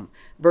blessed him.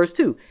 Verse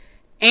 2.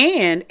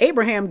 And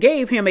Abraham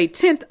gave him a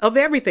tenth of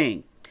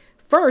everything.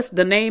 First,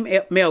 the name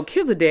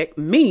Melchizedek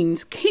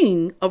means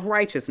king of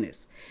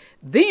righteousness.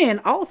 Then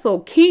also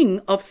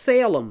king of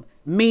Salem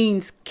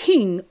means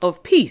king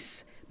of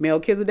peace.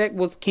 Melchizedek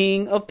was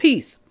king of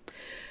peace.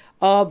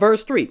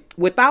 Verse 3,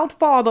 without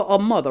father or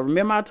mother.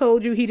 Remember I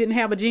told you he didn't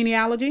have a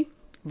genealogy?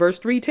 Verse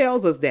 3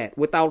 tells us that.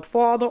 Without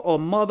father or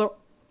mother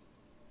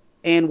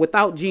and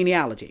without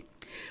genealogy.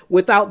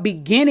 Without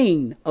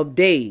beginning of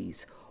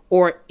days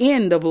or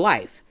end of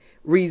life.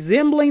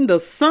 Resembling the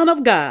Son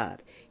of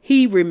God.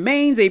 He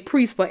remains a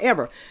priest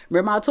forever.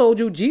 Remember I told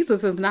you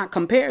Jesus is not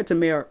compared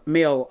to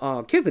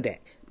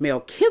Melchizedek.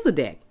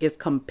 Melchizedek is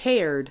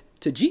compared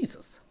to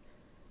Jesus.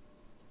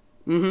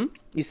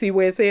 You see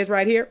where it says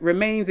right here,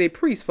 remains a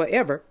priest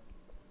forever.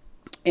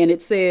 And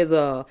it says,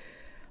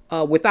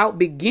 without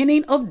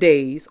beginning of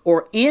days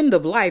or end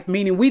of life,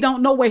 meaning we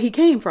don't know where he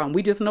came from.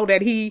 We just know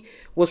that he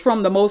was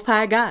from the Most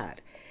High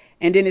God.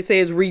 And then it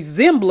says,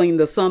 resembling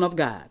the Son of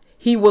God.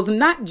 He was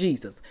not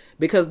Jesus,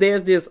 because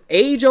there's this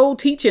age-old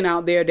teaching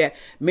out there that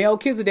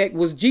Melchizedek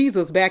was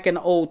Jesus back in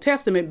the Old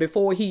Testament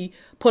before he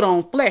put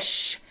on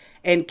flesh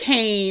and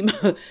came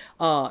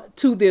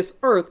to this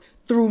earth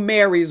through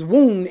Mary's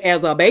womb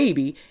as a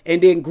baby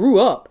and then grew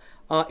up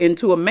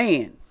into a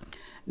man.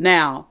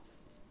 Now,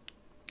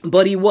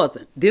 but he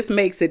wasn't. This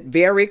makes it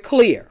very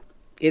clear.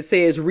 It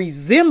says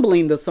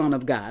resembling the Son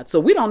of God. So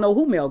we don't know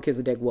who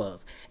Melchizedek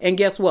was. And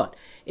guess what?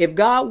 If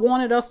God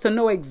wanted us to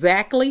know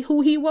exactly who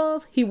he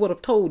was, he would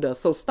have told us.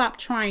 So stop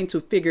trying to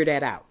figure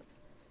that out.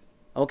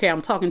 Okay,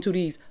 I'm talking to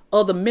these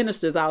other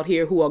ministers out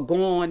here who are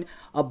going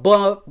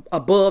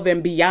above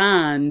and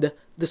beyond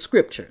the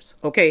scriptures.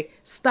 Okay,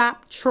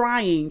 stop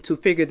trying to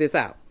figure this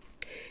out.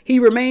 He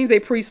remains a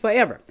priest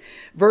forever.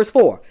 Verse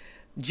 4.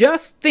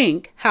 Just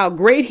think how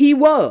great he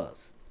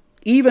was.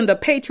 Even the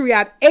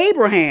patriarch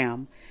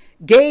Abraham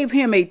gave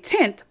him a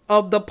tenth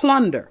of the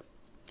plunder.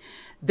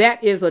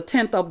 That is a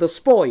tenth of the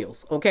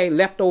spoils, okay,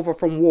 left over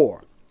from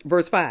war.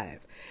 Verse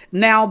 5.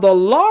 Now the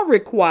law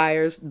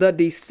requires the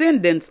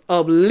descendants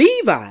of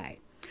Levi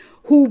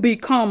who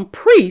become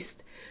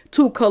priests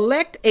to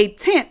collect a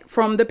tenth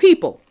from the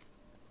people.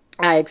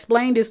 I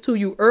explained this to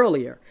you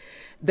earlier,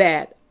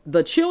 that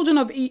the children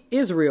of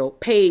Israel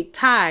paid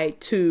tithe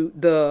to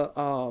the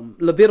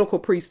Levitical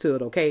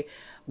priesthood, okay,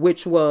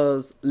 which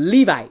was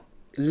Levite,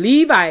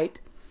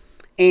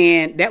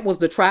 and that was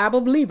the tribe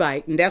of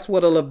Levite, and that's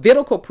where the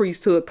Levitical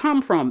priesthood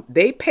come from.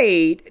 They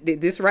paid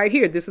this right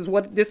here. This is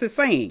what this is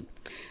saying.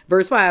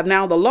 Verse 5,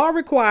 now the law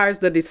requires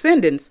the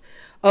descendants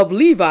of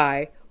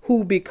Levi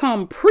who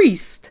become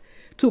priests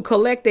to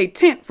collect a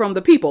tenth from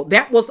the people.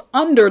 That was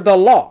under the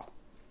law.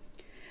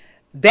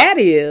 That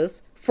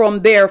is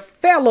from their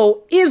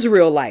fellow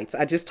Israelites.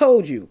 I just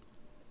told you,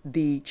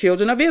 the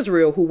children of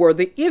Israel who were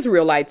the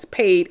Israelites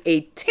paid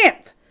a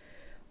tenth,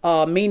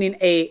 meaning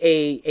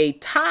a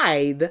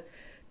tithe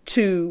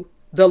to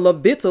the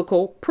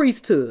Levitical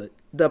priesthood,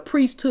 the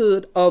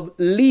priesthood of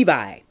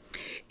Levi.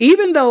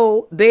 Even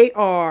though they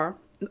are,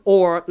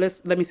 or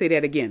let me say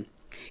that again.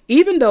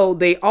 Even though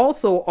they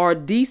also are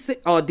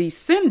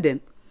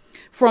descendant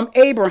from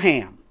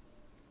Abraham.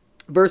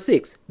 Verse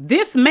 6,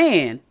 this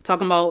man,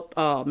 talking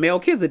about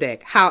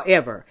Melchizedek,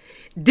 however,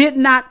 did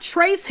not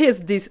trace his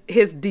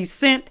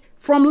descent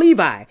from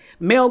Levi.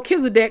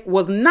 Melchizedek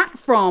was not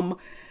from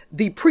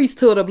the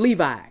priesthood of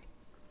Levi.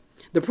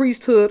 The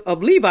priesthood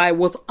of Levi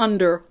was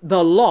under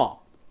the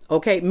law.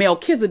 Okay,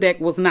 Melchizedek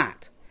was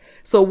not.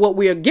 So what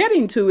we are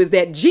getting to is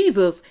that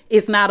Jesus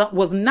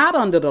was not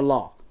under the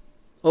law.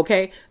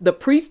 Okay, the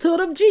priesthood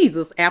of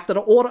Jesus after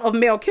the order of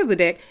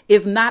Melchizedek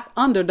is not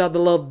under the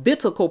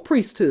Levitical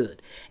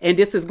priesthood. And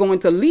this is going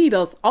to lead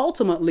us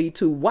ultimately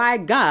to why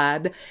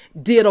God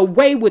did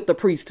away with the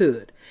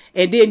priesthood.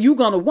 And then you're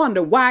going to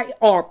wonder, why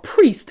are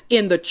priests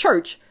in the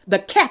church, the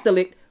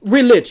Catholic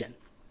religion?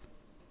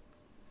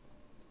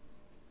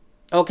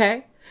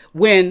 Okay,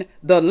 when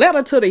the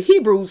letter to the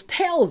Hebrews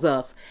tells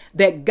us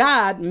that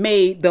God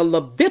made the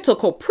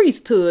Levitical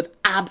priesthood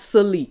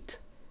obsolete.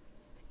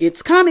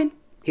 It's coming.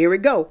 Here we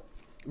go.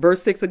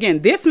 Verse 6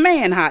 again. This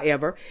man,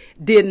 however,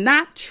 did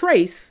not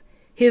trace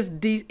his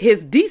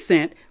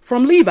descent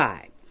from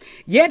Levi.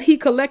 Yet he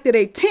collected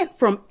a tenth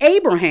from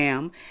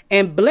Abraham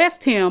and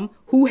blessed him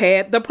who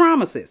had the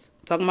promises.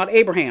 Talking about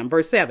Abraham,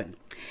 verse 7.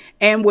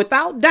 And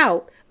without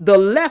doubt, the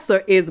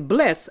lesser is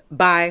blessed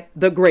by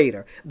the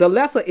greater. The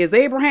lesser is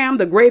Abraham.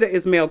 The greater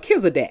is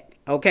Melchizedek.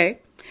 Okay.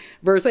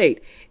 Verse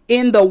 8.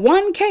 In the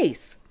one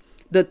case,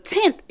 The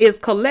tenth is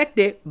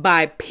collected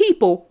by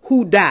people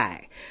who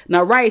die.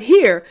 Now, right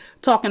here,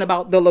 talking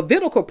about the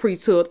Levitical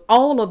priesthood,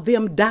 all of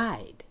them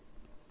died.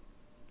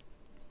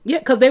 Yeah,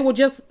 because they were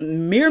just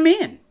mere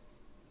men,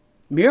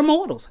 mere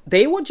mortals.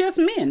 They were just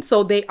men.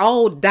 So they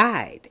all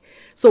died.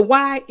 So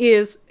why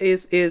is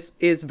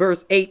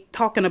verse 8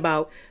 talking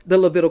about the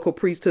Levitical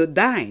priesthood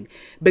dying?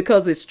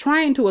 Because it's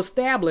trying to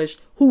establish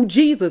who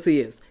Jesus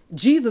is.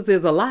 Jesus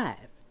is alive.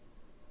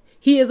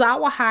 He is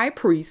our high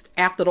priest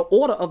after the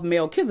order of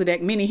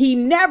Melchizedek, meaning he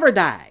never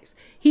dies.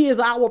 He is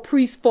our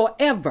priest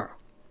forever.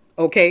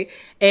 Okay.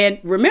 And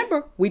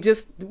remember, we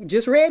just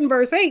read in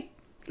verse 8.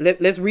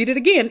 Let's read it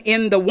again.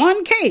 In the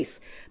one case,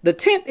 the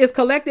tenth is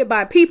collected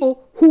by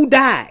people who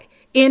die.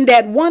 In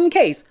that one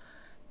case,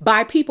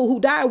 by people who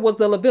died was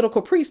the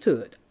Levitical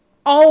priesthood.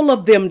 All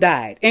of them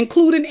died,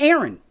 including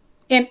Aaron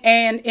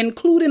and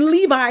including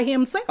Levi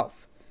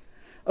himself.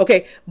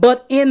 Okay.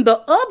 But in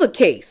the other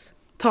case,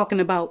 talking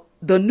about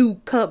the new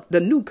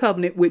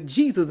covenant with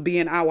Jesus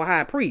being our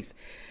high priest,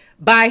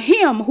 by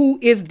him who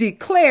is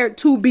declared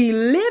to be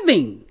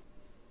living.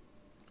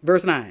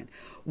 Verse 9.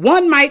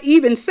 One might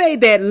even say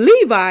that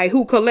Levi,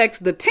 who collects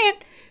the tenth,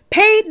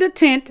 paid the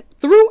tenth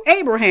through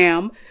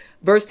Abraham.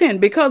 Verse 10,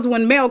 because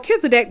when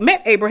Melchizedek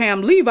met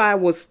Abraham, Levi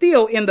was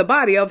still in the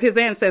body of his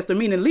ancestor,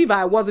 meaning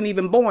Levi wasn't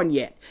even born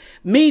yet.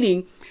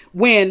 Meaning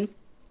when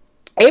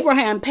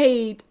Abraham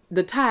paid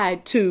the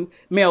tithe to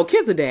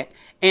Melchizedek,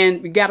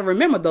 and we got to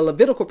remember the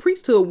Levitical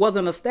priesthood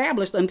wasn't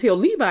established until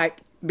Levi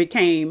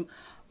became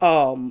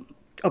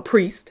a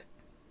priest.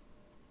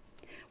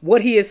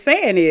 What he is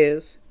saying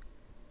is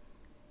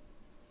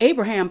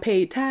Abraham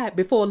paid tithe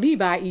before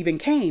Levi even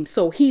came.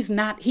 So he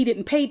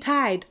didn't pay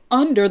tithe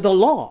under the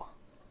law.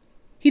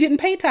 He didn't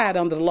pay tithe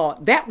under the law.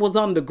 That was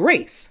under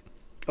grace.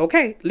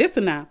 Okay,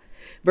 listen now.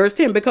 Verse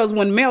 10, because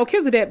when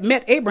Melchizedek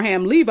met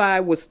Abraham, Levi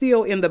was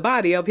still in the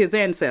body of his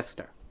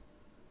ancestor.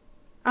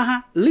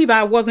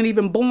 Levi wasn't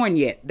even born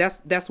yet.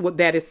 That's what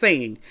that is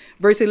saying.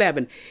 Verse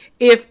 11,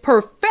 if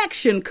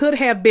perfection could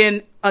have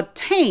been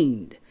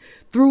attained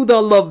through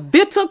the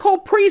Levitical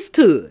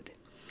priesthood,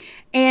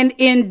 and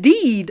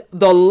indeed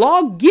the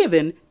law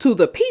given to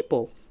the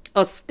people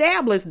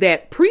established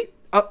that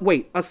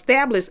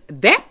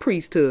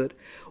priesthood,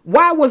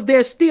 why was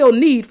there still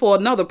need for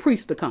another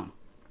priest to come?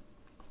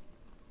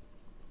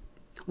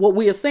 What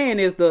we are saying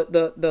is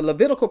the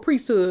Levitical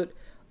priesthood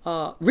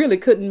really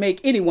couldn't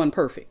make anyone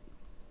perfect.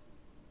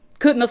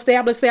 Couldn't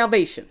establish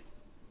salvation.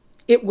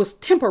 It was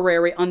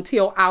temporary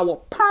until our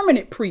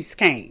permanent priest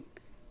came.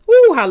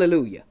 Ooh,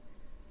 hallelujah.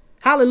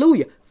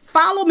 Hallelujah.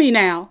 Follow me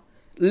now.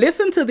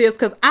 Listen to this,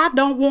 because I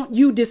don't want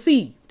you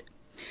deceived.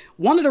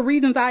 One of the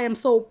reasons I am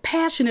so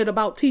passionate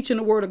about teaching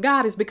the word of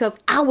God is because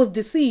I was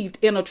deceived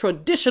in a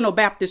traditional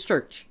Baptist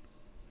church.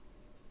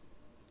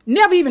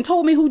 Never even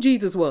told me who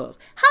Jesus was.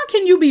 How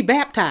can you be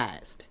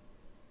baptized?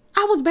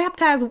 I was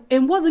baptized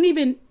and wasn't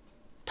even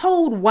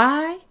told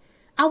why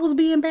I was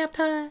being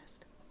baptized.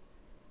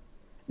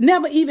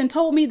 Never even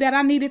told me that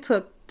I needed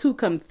to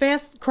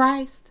confess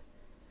Christ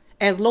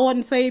as Lord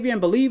and Savior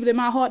and believe it in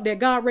my heart that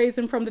God raised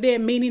him from the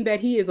dead, meaning that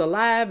he is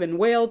alive and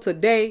well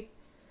today.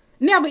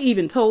 Never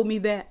even told me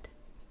that.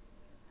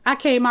 I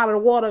came out of the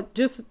water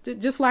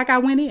just like I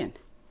went in.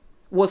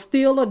 Was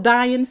still a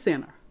dying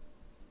sinner.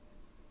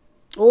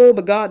 Oh,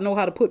 but God knows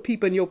how to put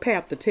people in your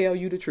path to tell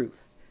you the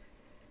truth.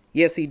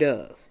 Yes, he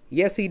does.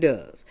 Yes, he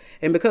does.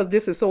 And because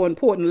this is so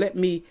important, let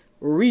me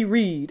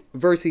reread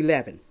verse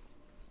 11.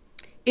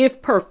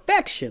 If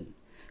perfection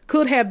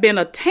could have been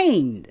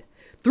attained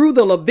through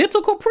the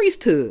Levitical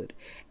priesthood,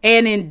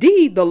 and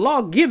indeed the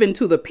law given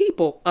to the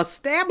people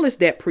established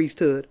that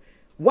priesthood,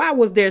 why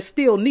was there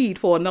still need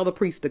for another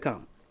priest to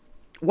come?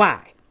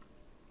 Why?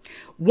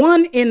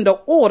 One in the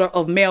order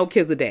of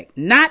Melchizedek,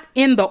 not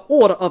in the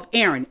order of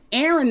Aaron.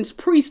 Aaron's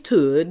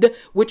priesthood,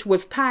 which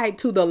was tied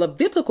to the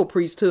Levitical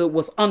priesthood,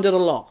 was under the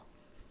law.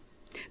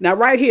 Now,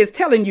 right here is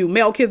telling you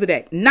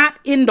Melchizedek, not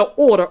in the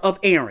order of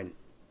Aaron.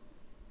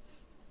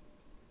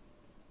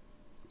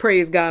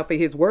 Praise God for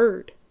his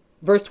word.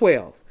 Verse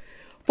 12.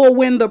 For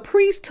when the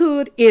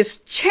priesthood is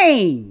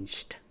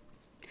changed,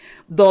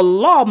 the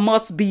law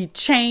must be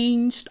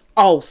changed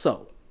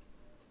also.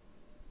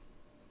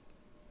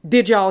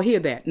 Did y'all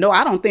hear that? No,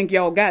 I don't think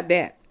y'all got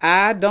that.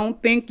 I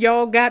don't think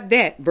y'all got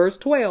that. Verse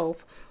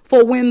 12.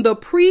 For when the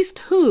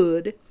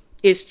priesthood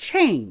is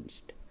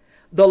changed,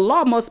 the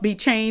law must be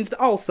changed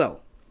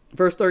also.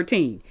 Verse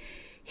 13.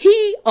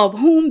 He of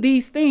whom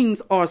these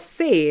things are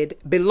said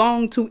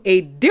belonged to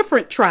a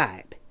different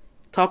tribe.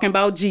 Talking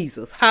about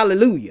Jesus.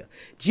 Hallelujah.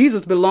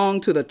 Jesus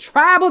belonged to the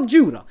tribe of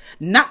Judah,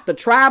 not the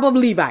tribe of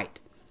Levite.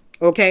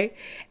 Okay.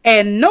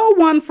 And no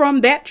one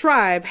from that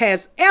tribe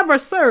has ever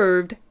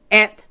served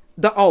at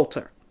the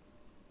altar.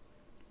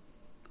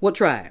 What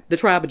tribe? The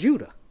tribe of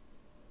Judah.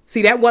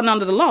 See, that wasn't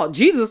under the law.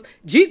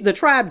 The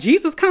tribe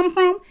Jesus come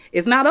from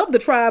is not of the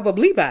tribe of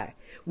Levi,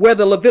 where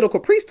the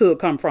Levitical priesthood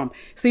come from.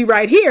 See,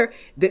 right here,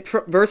 that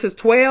verses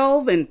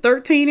 12 and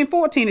 13 and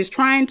 14 is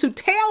trying to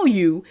tell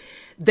you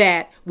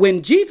that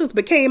when Jesus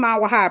became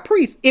our high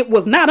priest, it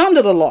was not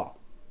under the law.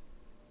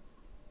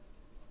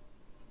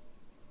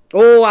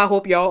 Oh, I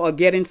hope y'all are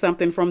getting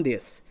something from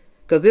this,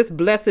 because it's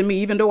blessing me.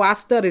 Even though I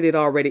studied it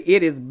already,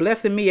 it is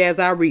blessing me as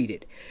I read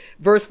it.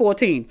 Verse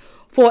 14,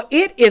 for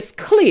it is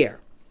clear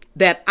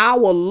that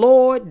our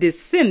Lord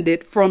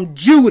descended from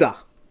Judah.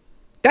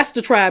 That's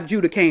the tribe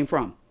Judah came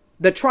from,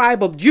 the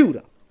tribe of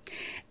Judah.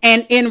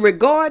 And in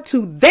regard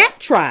to that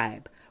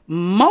tribe,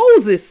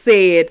 Moses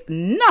said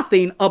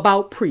nothing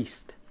about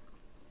priest.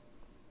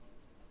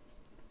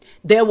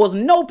 There was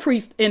no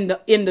priest in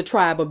the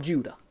tribe of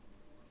Judah,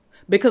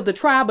 because the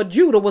tribe of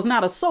Judah was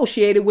not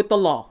associated with the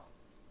law.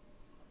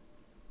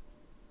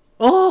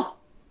 Oh,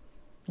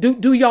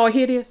 do y'all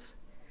hear this?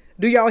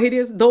 Do y'all hear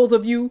this? Those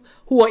of you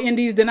who are in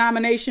these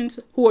denominations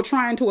who are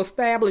trying to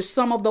establish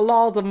some of the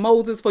laws of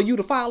Moses for you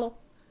to follow,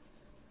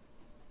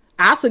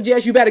 I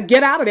suggest you better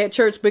get out of that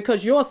church,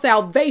 because your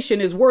salvation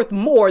is worth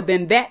more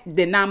than that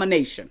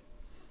denomination.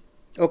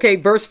 Okay,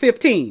 verse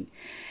 15.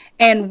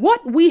 And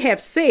what we have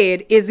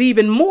said is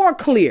even more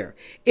clear.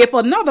 If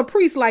another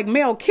priest like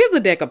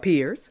Melchizedek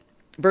appears,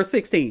 verse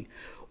 16,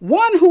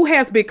 one who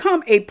has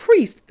become a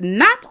priest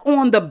not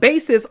on the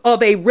basis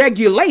of a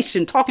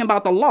regulation, talking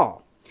about the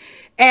law,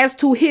 as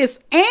to his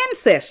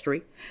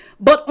ancestry,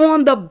 but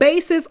on the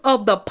basis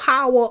of the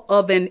power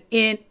of an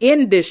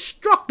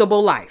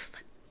indestructible life.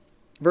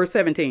 Verse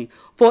 17,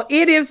 for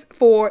it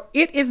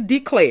is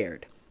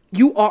declared,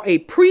 you are a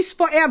priest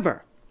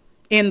forever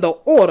in the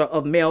order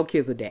of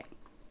Melchizedek.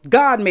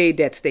 God made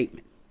that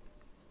statement.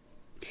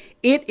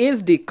 It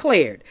is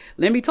declared.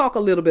 Let me talk a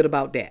little bit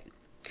about that.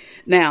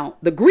 Now,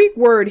 the Greek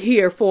word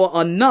here for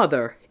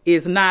another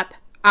is not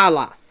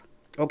allos,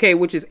 okay,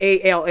 which is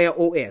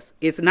allos.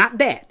 It's not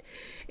that.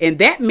 And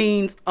that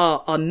means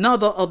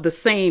another of the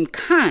same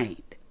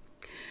kind.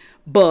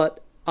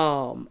 But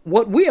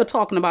what we are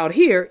talking about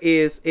here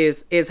is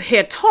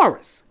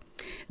heteros.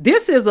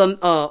 This is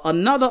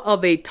another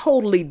of a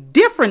totally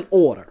different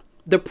order.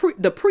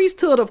 The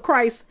priesthood of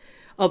Christ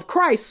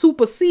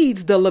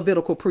supersedes the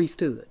Levitical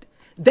priesthood.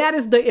 That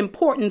is the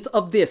importance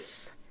of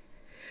this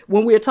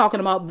when we're talking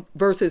about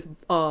verses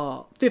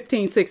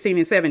 15, 16,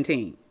 and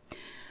 17.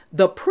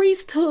 The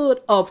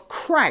priesthood of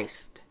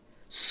Christ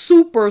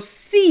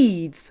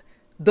supersedes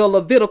the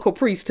Levitical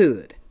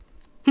priesthood.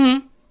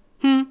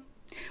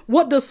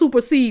 What does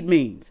supersede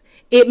means?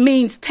 It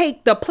means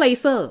take the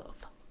place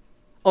of.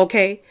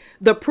 Okay?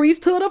 The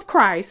priesthood of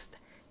Christ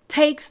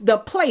takes the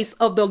place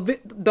of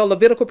the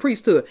Levitical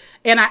priesthood.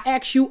 And I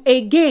ask you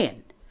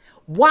again,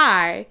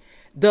 why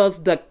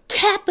does the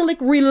Catholic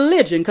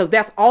religion, because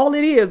that's all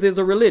it is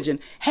a religion,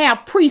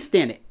 have priests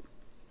in it?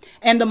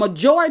 And the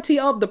majority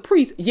of the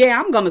priests,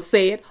 I'm going to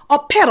say it,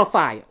 are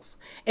pedophiles.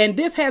 And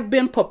this has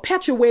been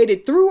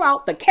perpetuated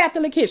throughout the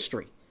Catholic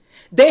history.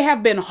 They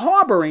have been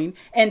harboring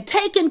and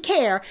taking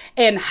care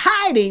and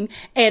hiding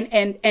and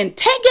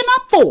taking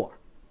up for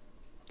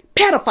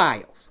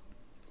pedophiles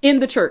in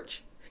the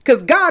church,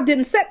 because God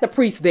didn't set the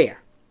priest there.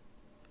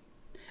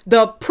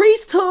 The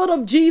priesthood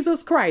of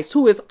Jesus Christ,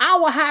 who is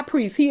our high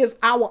priest, he is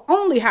our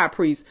only high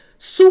priest,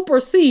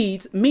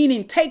 supersedes,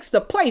 meaning takes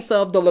the place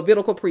of the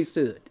Levitical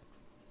priesthood.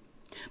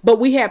 But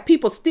we have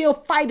people still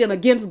fighting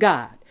against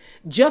God,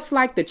 just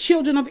like the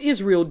children of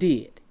Israel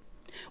did.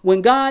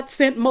 When God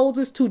sent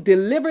Moses to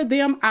deliver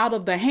them out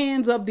of the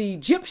hands of the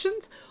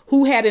Egyptians,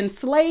 who had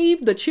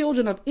enslaved the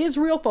children of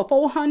Israel for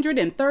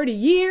 430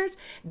 years,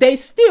 they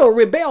still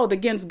rebelled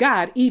against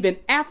God even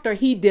after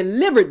he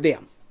delivered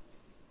them.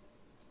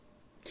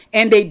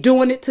 And they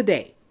doing it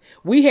today.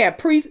 We have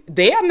priests,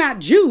 they are not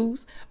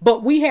Jews,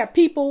 but we have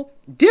people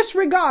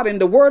disregarding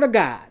the word of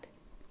God.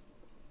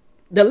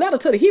 The letter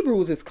to the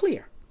Hebrews is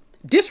clear.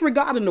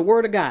 Disregarding the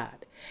word of God.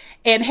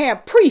 And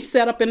have priests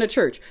set up in the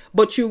church.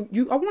 But I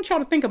want y'all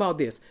to think about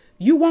this.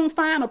 You won't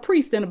find a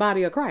priest in the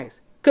body of Christ,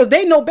 because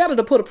they know better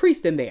to put a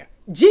priest in there.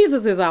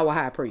 Jesus is our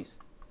high priest.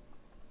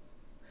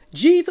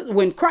 Jesus,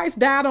 when Christ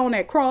died on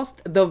that cross,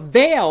 the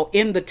veil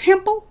in the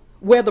temple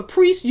where the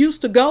priest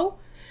used to go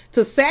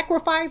to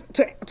sacrifice,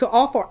 to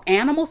offer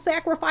animal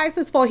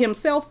sacrifices for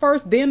himself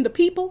first, then the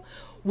people,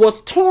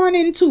 was torn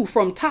in two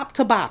from top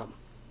to bottom.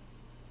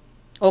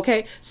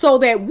 Okay, so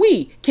that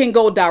we can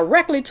go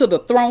directly to the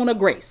throne of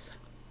grace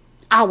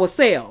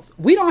ourselves.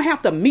 We don't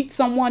have to meet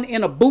someone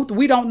in a booth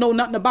we don't know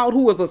nothing about,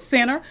 who is a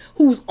sinner,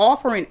 who's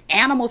offering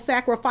animal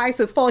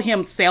sacrifices for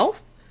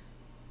himself.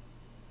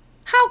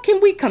 How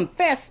can we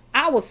confess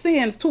our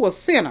sins to a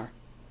sinner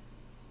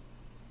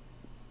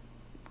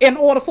in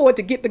order for it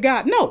to get to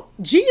God? No,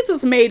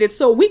 Jesus made it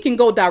so we can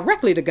go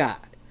directly to God.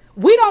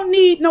 We don't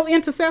need no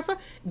intercessor.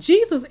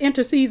 Jesus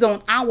intercedes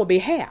on our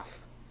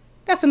behalf.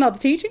 That's another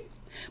teaching.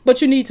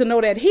 But you need to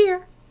know that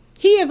here,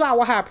 he is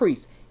our high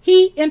priest.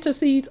 He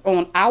intercedes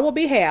on our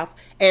behalf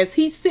as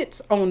he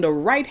sits on the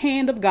right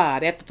hand of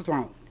God at the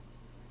throne.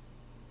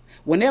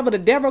 Whenever the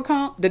devil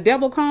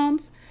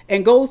comes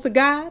and goes to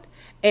God,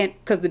 and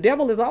because the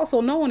devil is also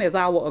known as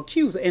our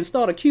accuser, and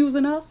start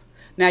accusing us.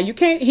 Now he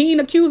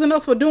ain't accusing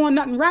us for doing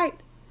nothing right.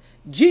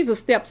 Jesus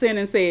steps in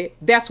and said,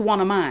 that's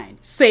one of mine,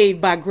 saved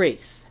by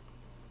grace.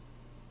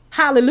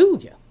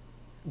 Hallelujah.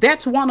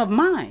 That's one of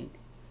mine.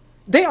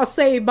 They are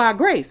saved by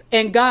grace,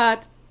 and God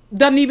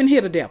doesn't even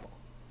hear the devil.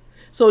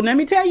 So let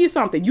me tell you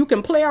something. You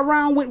can play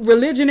around with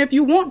religion if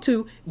you want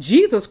to.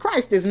 Jesus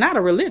Christ is not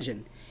a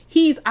religion.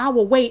 He's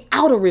our way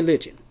out of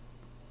religion.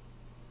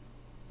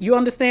 You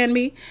understand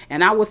me?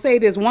 And I will say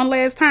this one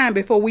last time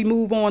before we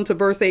move on to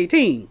verse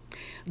 18.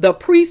 The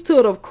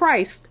priesthood of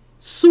Christ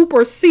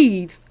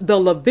supersedes the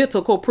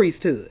Levitical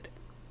priesthood.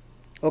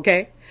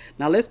 Okay?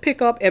 Now let's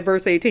pick up at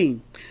verse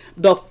 18.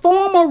 The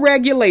former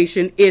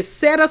regulation is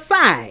set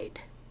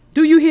aside.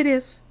 Do you hear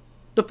this?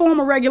 The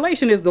former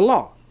regulation is the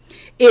law.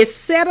 Is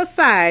set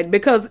aside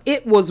because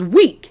it was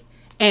weak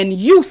and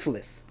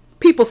useless.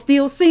 People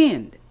still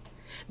sinned.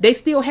 They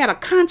still had a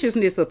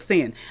consciousness of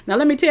sin. Now,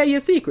 let me tell you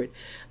a secret.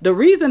 The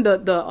reason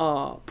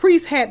the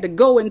priest had to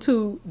go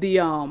into the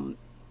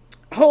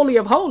Holy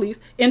of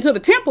Holies, into the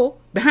temple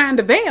behind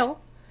the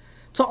veil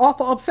to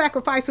offer up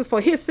sacrifices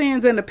for his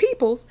sins and the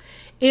people's,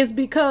 is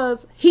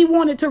because he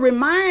wanted to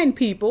remind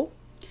people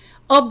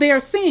of their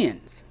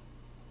sins.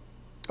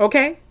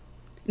 Okay?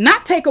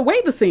 Not take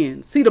away the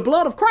sins. See, the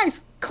blood of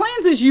Christ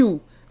cleanses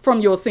you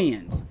from your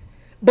sins.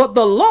 But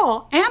the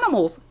law,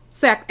 animal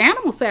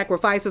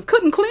sacrifices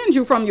couldn't cleanse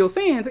you from your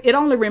sins. It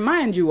only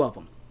reminds you of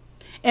them.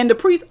 And the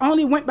priest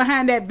only went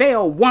behind that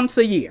veil once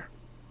a year.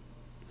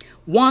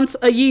 Once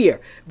a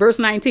year. Verse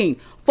 19.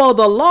 For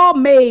the law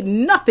made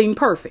nothing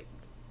perfect.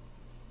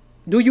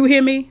 Do you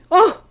hear me?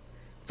 Oh,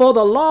 for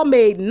the law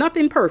made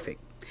nothing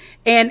perfect.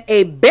 And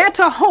a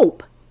better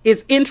hope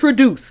is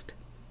introduced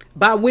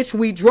by which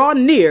we draw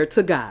near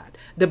to God.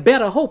 The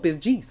better hope is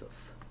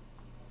Jesus.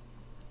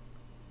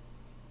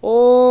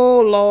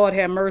 Oh, Lord,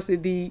 have mercy.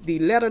 The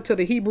letter to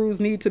the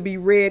Hebrews need to be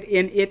read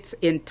in its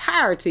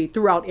entirety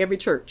throughout every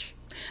church.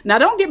 Now,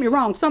 don't get me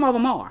wrong. Some of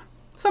them are.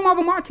 Some of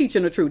them are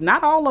teaching the truth.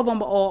 Not all of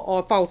them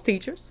are false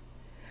teachers.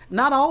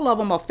 Not all of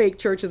them are fake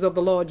churches of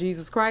the Lord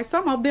Jesus Christ.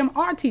 Some of them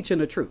are teaching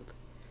the truth.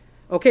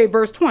 Okay,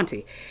 verse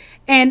 20.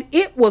 And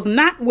it was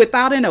not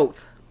without an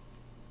oath.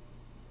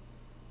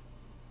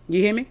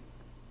 You hear me?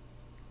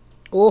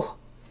 Oh,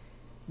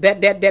 that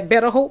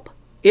better hope.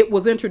 It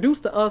was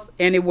introduced to us,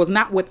 and it was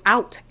not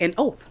without an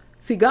oath.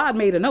 See, God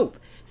made an oath.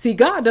 See,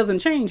 God doesn't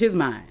change his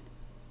mind.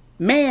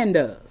 Man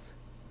does.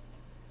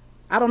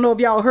 I don't know if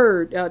y'all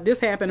heard,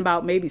 this happened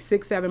about maybe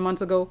 6-7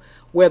 months ago,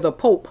 where the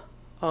Pope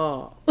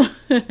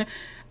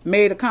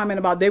made a comment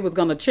about they was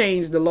going to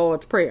change the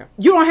Lord's Prayer.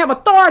 You don't have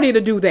authority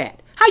to do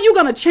that. How you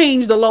going to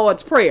change the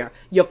Lord's Prayer?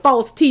 You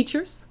false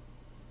teachers.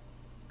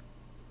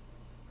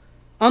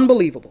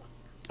 Unbelievable.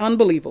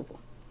 Unbelievable.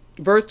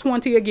 Verse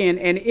 20 again,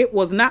 and it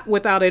was not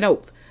without an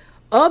oath.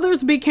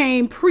 Others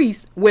became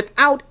priests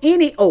without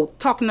any oath.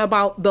 Talking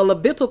about the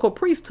Levitical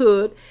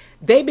priesthood,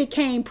 they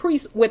became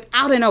priests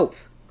without an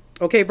oath.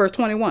 Okay, verse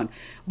 21.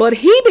 But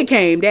he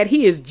became, that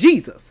he is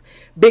Jesus,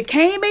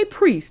 became a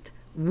priest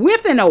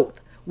with an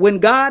oath when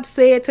God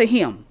said to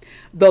him,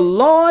 the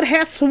Lord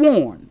has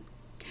sworn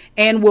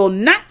and will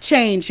not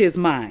change his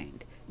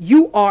mind.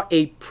 You are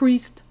a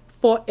priest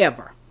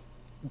forever.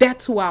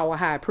 That's who our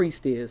high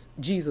priest is,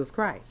 Jesus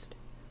Christ.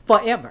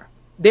 Forever.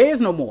 There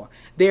is no more.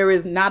 There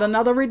is not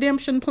another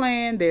redemption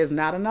plan. There's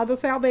not another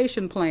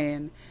salvation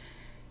plan.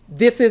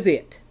 This is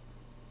it.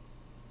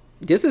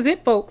 This is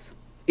it, folks.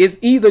 It's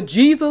either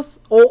Jesus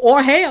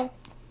or hell.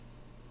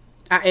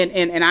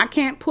 And I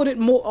can't put it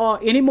more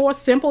any more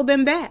simple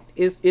than that.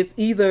 It's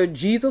either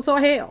Jesus or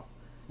hell.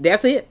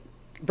 That's it.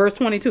 Verse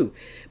 22.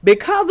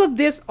 Because of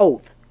this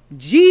oath,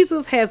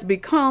 Jesus has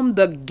become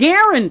the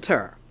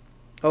guarantor,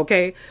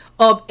 okay,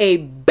 of a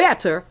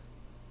better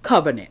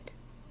covenant.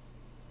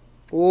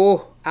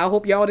 Oh, I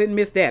hope y'all didn't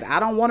miss that. I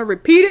don't want to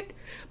repeat it,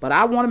 but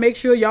I want to make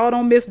sure y'all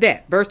don't miss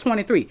that. Verse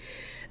 23.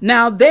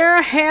 Now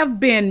there have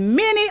been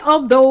many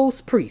of those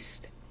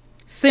priests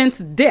since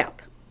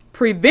death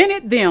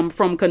prevented them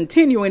from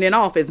continuing in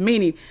office,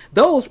 meaning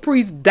those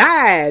priests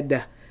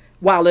died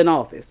while in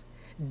office.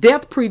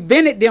 Death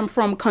prevented them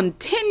from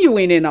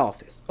continuing in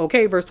office.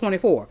 Okay, verse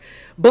 24.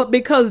 But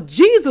because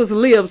Jesus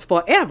lives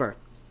forever,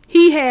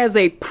 he has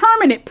a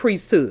permanent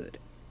priesthood.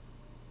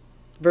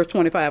 Verse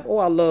 25. Oh,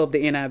 I love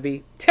the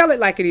NIV. Tell it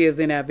like it is,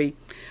 NIV.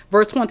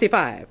 Verse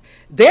 25.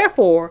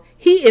 Therefore,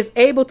 he is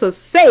able to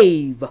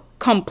save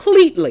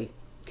completely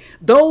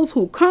those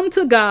who come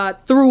to God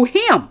through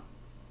him.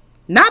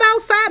 Not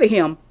outside of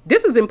him.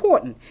 This is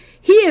important.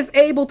 He is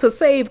able to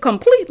save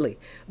completely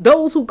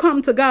those who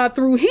come to God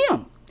through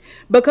him,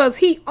 because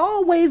he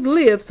always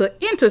lives to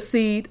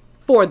intercede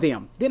for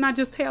them. Didn't I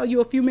just tell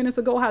you a few minutes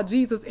ago how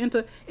Jesus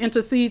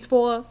intercedes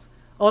for us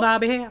on our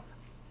behalf?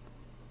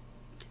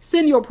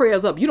 Send your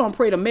prayers up. You don't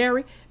pray to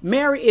Mary.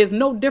 Mary is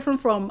no different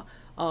from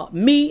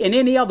me and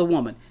any other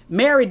woman.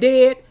 Mary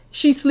dead.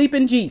 She's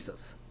sleeping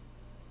Jesus.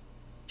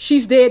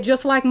 She's dead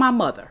just like my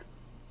mother.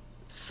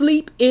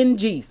 Sleep in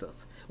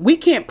Jesus. We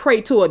can't pray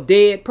to a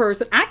dead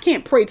person. I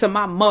can't pray to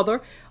my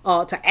mother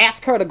to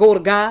ask her to go to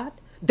God.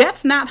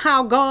 That's not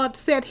how God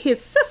set his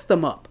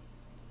system up.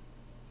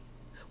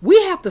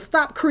 We have to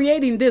stop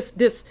creating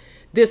this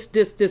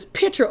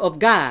picture of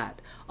God.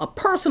 A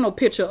personal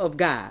picture of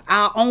God,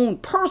 our own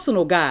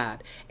personal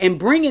God, and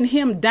bringing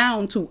him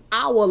down to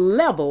our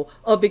level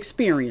of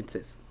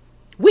experiences.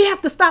 We have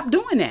to stop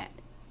doing that.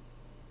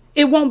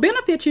 It won't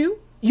benefit you.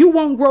 You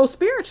won't grow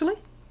spiritually.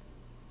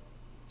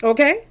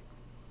 Okay?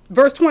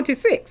 Verse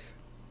 26.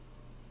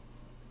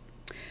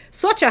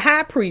 Such a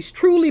high priest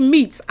truly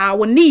meets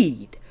our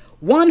need,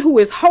 one who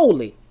is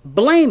holy,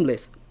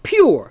 blameless,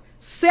 pure,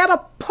 set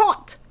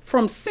apart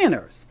from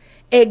sinners,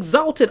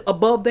 exalted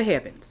above the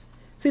heavens.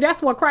 See,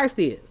 that's what Christ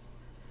is.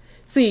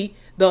 See,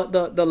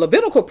 the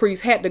Levitical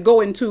priest had to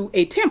go into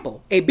a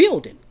temple, a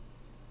building.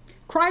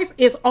 Christ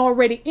is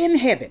already in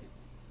heaven.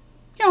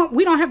 You know,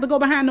 we don't have to go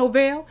behind no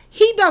veil.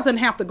 He doesn't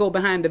have to go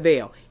behind the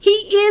veil. He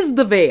is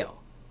the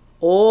veil.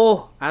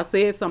 Oh, I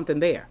said something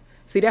there.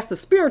 See, that's the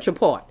spiritual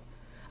part.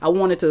 I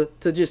wanted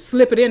to just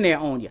slip it in there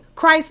on you.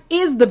 Christ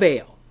is the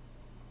veil.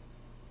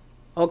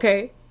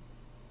 Okay?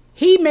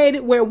 He made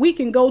it where we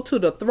can go to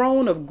the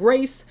throne of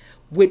grace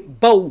with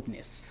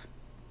boldness.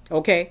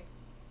 Okay?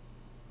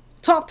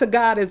 Talk to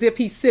God as if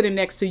he's sitting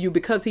next to you,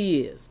 because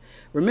he is.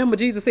 Remember,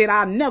 Jesus said,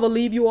 I'll never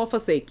leave you or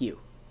forsake you.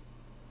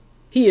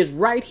 He is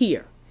right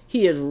here.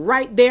 He is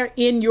right there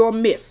in your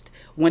midst.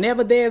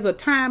 Whenever there's a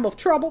time of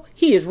trouble,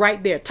 he is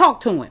right there. Talk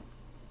to him.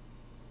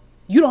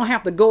 You don't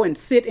have to go and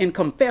sit and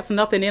confess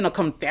nothing in a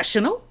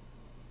confessional.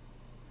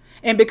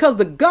 And because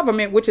the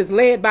government, which is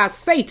led by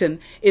Satan,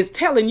 is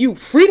telling you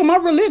freedom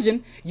of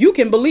religion, you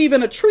can believe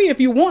in a tree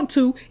if you want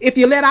to, if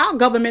you let our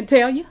government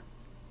tell you.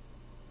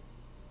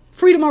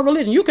 Freedom of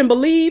religion. You can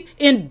believe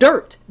in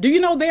dirt. Do you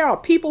know there are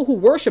people who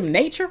worship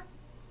nature?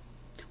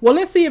 Well,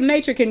 let's see if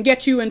nature can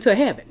get you into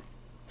heaven.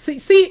 See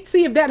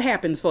if that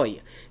happens for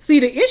you. See,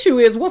 the issue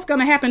is what's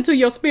going to happen to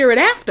your spirit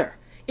after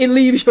it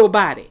leaves your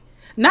body.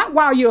 Not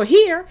while you're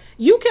here.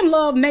 You can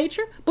love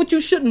nature, but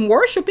you shouldn't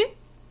worship it.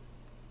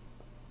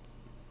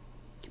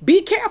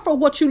 Be careful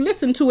what you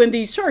listen to in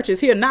these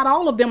churches here. Not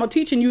all of them are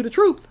teaching you the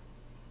truth.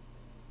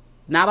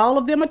 Not all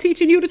of them are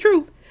teaching you the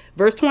truth.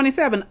 Verse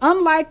 27,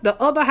 unlike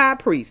the other high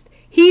priest,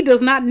 he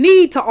does not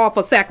need to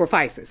offer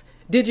sacrifices.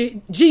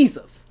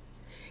 Jesus.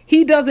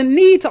 He doesn't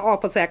need to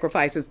offer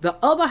sacrifices. The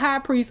other high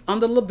priest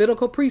under the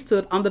Levitical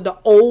priesthood, under the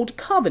old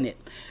covenant,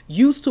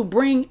 used to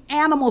bring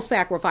animal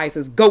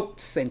sacrifices,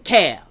 goats and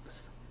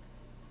calves.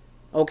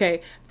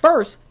 Okay,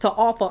 first to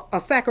offer a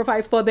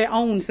sacrifice for their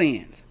own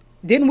sins.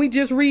 Didn't we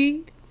just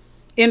read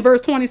in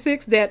verse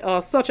 26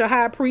 that such a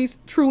high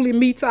priest truly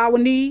meets our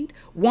need,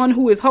 one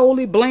who is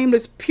holy,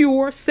 blameless,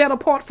 pure, set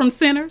apart from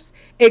sinners,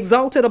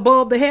 exalted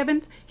above the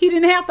heavens? He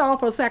didn't have to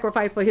offer a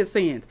sacrifice for his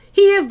sins.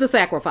 He is the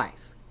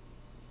sacrifice.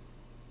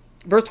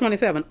 Verse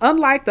 27,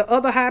 unlike the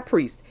other high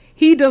priest,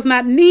 he does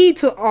not need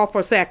to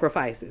offer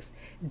sacrifices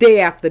day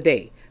after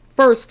day,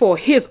 first for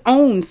his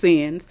own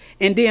sins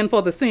and then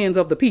for the sins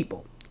of the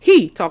people.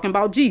 He, talking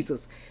about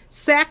Jesus,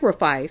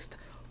 sacrificed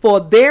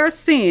for their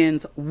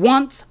sins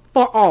once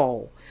for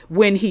all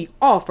when he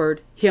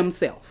offered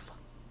himself.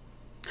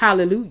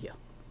 Hallelujah.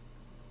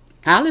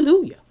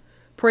 Hallelujah.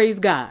 Praise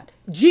God.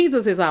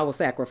 Jesus is our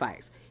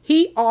sacrifice.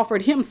 He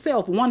offered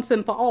himself once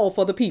and for all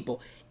for the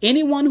people.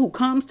 Anyone who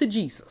comes to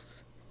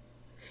Jesus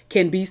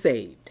can be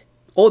saved.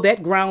 Oh,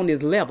 that ground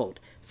is leveled.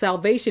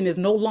 Salvation is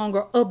no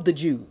longer of the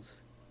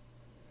Jews.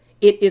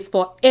 It is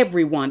for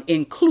everyone,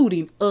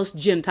 including us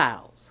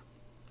Gentiles.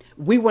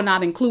 We were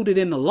not included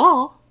in the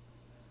law,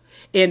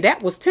 and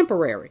that was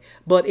temporary.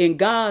 But in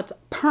God's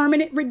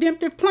permanent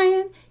redemptive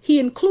plan, he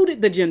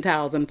included the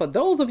Gentiles. And for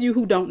those of you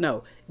who don't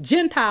know,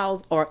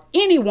 Gentiles are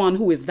anyone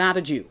who is not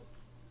a Jew.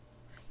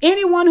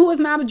 Anyone who is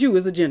not a Jew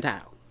is a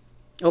Gentile.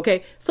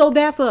 Okay, so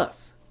that's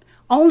us.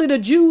 Only the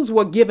Jews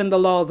were given the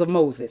laws of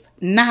Moses,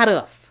 not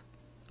us.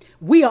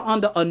 We are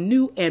under a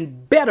new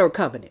and better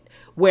covenant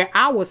where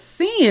our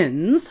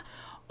sins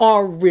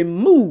are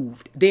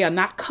removed. They are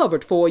not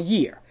covered for a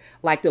year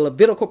like the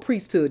Levitical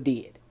priesthood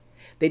did.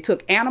 They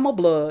took animal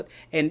blood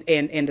and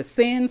the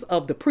sins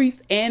of the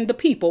priest and the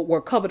people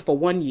were covered for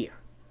 1 year.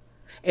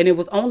 And it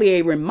was only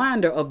a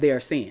reminder of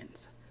their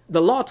sins.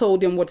 The law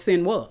told them what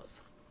sin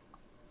was.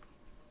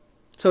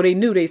 So they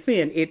knew they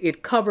sinned.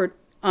 It covered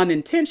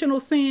unintentional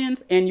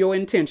sins and your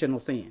intentional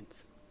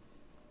sins.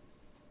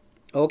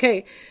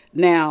 Okay,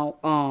 now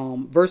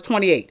verse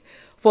 28.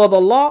 For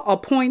the law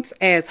appoints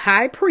as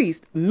high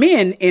priest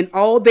men in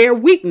all their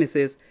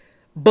weaknesses,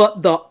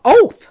 but the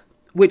oath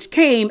which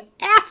came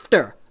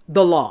after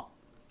the law,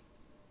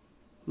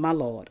 my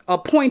Lord,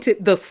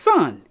 appointed the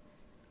Son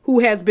who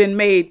has been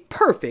made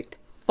perfect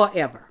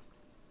forever.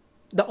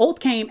 The oath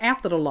came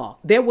after the law.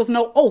 There was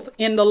no oath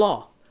in the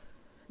law.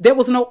 There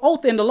was no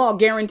oath in the law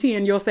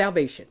guaranteeing your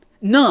salvation.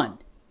 None.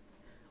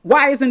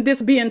 Why isn't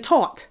this being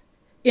taught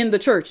in the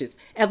churches?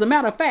 As a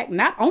matter of fact,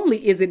 not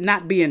only is it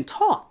not being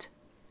taught,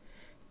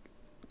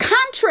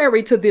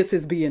 contrary to this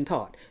is being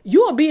taught.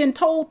 You are being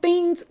told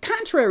things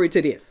contrary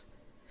to this,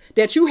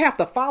 that you have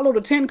to follow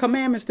the 10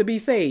 commandments to be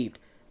saved.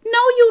 No,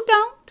 you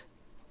don't.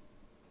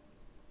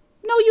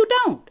 No, you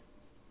don't.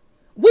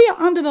 We are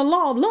under the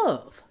law of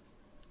love.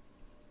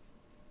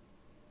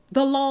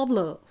 The law of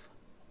love.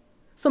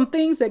 Some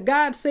things that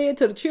God said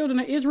to the children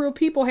of Israel,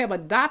 people have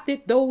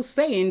adopted those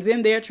sayings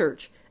in their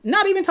church.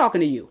 Not even talking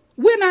to you.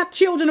 We're not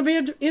children of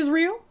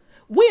Israel.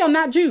 We are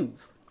not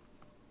Jews.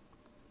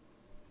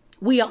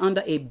 We are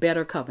under a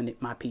better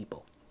covenant, my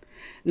people.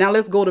 Now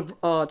let's go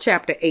to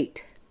chapter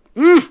 8,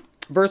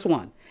 verse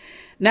 1.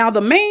 Now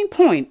the main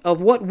point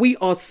of what we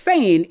are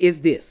saying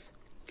is this.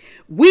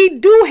 We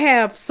do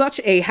have such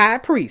a high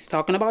priest,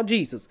 talking about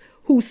Jesus,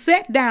 who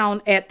sat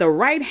down at the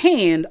right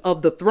hand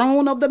of the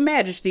throne of the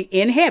majesty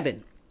in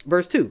heaven,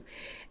 verse 2,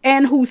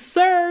 and who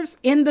serves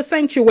in the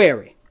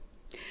sanctuary,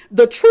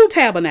 the true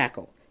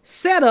tabernacle,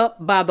 set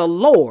up by the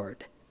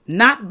Lord,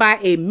 not by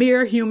a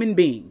mere human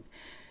being.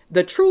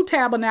 The true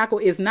tabernacle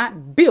is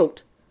not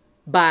built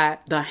by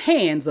the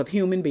hands of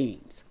human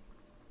beings.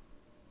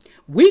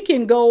 We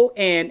can go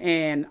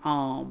and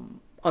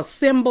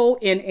assemble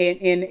in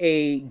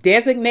a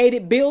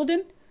designated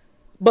building,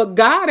 but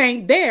God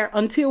ain't there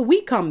until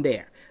we come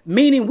there.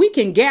 Meaning we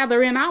can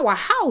gather in our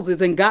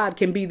houses and God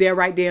can be there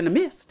right there in the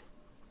midst.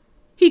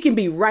 He can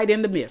be right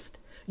in the midst.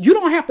 You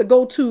don't have to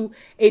go to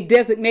a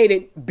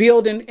designated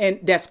building and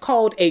that's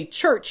called a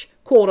church,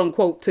 quote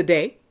unquote,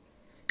 today,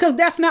 because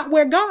that's not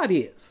where God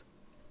is.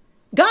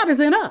 God is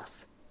in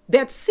us.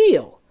 That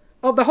seal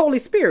of the Holy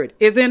Spirit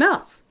is in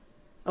us.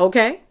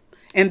 Okay.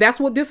 And that's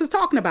what this is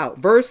talking about.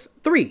 Verse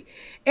 3.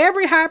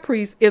 Every high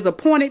priest is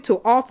appointed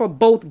to offer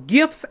both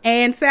gifts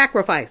and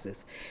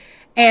sacrifices.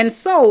 And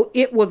so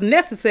it was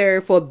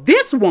necessary for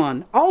this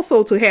one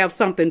also to have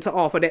something to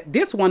offer. That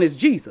this one is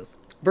Jesus.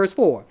 Verse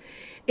 4.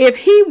 If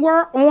he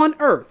were on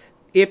earth,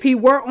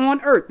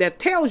 that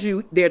tells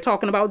you they're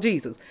talking about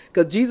Jesus,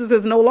 because Jesus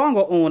is no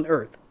longer on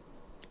earth.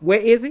 Where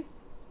is he?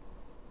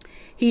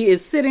 He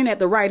is sitting at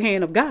the right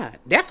hand of God.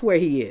 That's where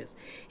he is.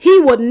 He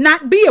would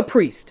not be a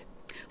priest,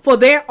 for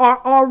there are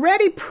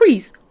already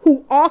priests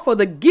who offer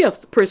the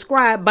gifts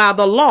prescribed by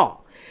the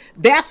law.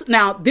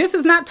 Now, this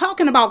is not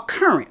talking about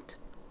current.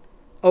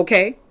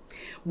 Okay.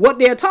 What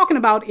they're talking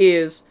about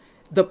is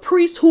the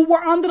priests who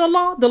were under the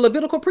law, the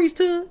Levitical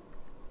priesthood.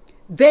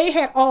 They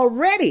had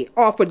already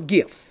offered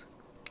gifts.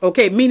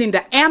 Okay. Meaning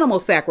the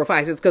animal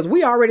sacrifices, because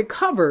we already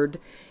covered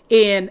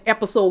in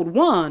episode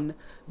 1,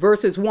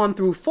 verses 1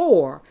 through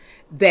 4,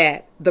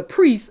 that the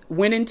priests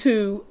went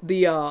into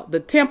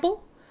the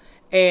temple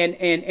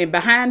and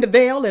behind the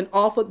veil and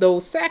offered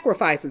those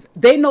sacrifices.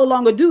 They no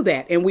longer do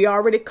that. And we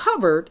already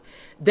covered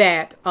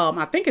that,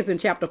 I think it's in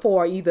chapter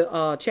 4, or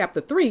either chapter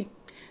 3,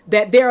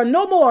 that there are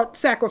no more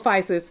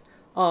sacrifices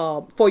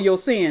for your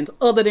sins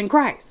other than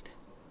Christ.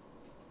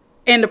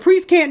 And the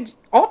priest can't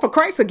offer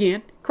Christ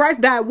again.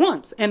 Christ died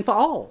once and for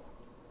all.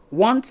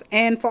 Once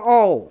and for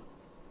all.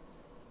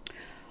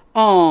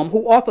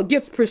 Who offer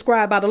gifts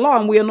prescribed by the law,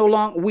 and we are no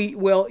longer,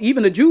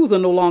 even the Jews are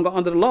no longer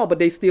under the law, but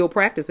they still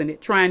practicing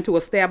it, trying to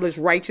establish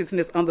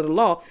righteousness under the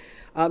law.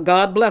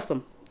 God bless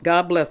them.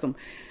 God bless them.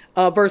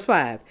 Verse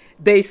 5,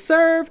 they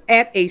serve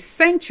at a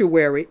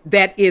sanctuary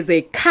that is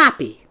a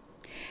copy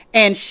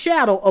and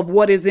shadow of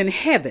what is in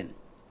heaven.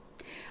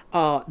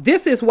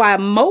 This is why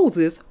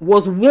Moses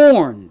was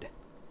warned,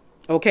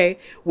 okay,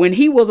 when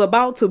he was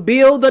about to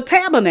build the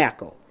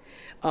tabernacle.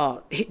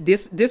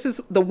 This is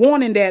the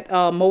warning that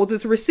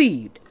Moses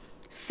received.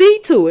 See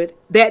to it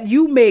that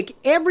you make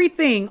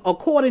everything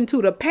according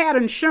to the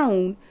pattern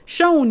shown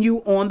you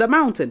on the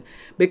mountain.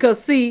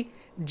 Because see,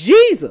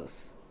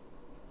 Jesus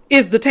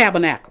is the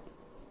tabernacle.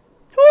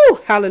 Whew,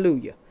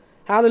 hallelujah.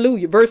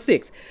 Hallelujah. Verse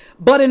 6.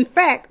 But in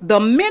fact, the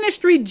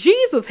ministry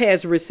Jesus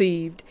has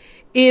received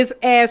is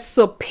as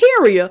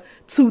superior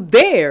to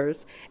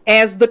theirs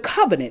as the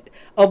covenant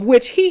of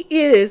which he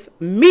is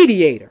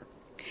mediator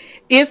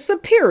is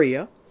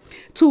superior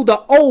to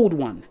the old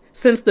one,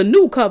 since the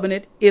new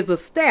covenant is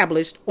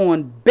established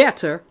on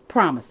better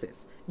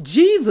promises.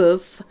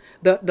 Jesus,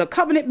 the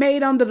covenant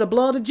made under the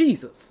blood of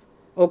Jesus,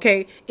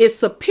 okay, is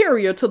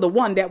superior to the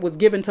one that was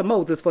given to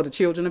Moses for the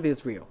children of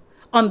Israel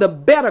under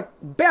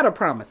better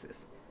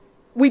promises.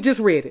 We just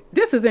read it.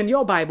 This is in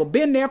your Bible,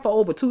 been there for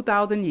over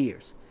 2,000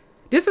 years.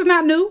 This is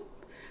not new.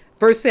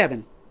 Verse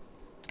 7.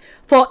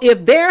 For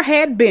if there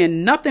had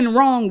been nothing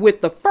wrong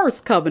with the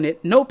first covenant,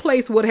 no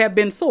place would have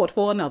been sought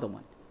for another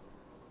one.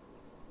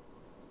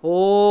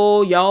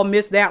 Oh, y'all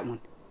missed that one.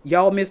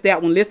 Y'all missed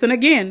that one. Listen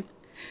again.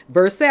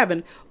 Verse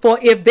 7. For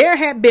if there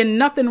had been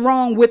nothing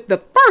wrong with the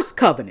first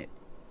covenant,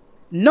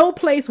 no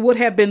place would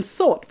have been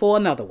sought for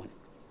another one.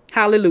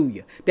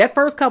 Hallelujah. That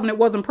first covenant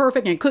wasn't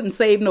perfect and couldn't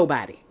save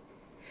nobody.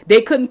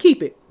 They couldn't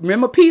keep it.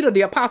 Remember Peter,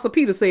 the apostle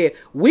Peter said,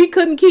 we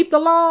couldn't keep the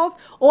laws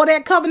or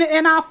that covenant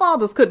and our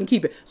fathers couldn't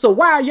keep it. So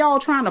why are y'all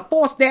trying to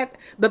force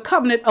the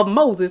covenant of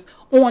Moses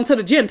onto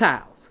the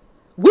Gentiles?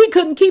 We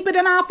couldn't keep it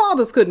and our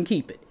fathers couldn't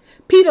keep it.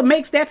 Peter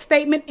makes that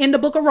statement in the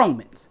book of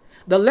Romans,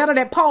 the letter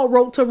that Paul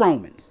wrote to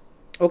Romans.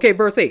 Okay,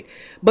 verse 8.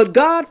 But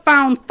God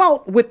found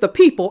fault with the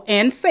people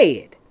and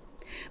said,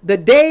 the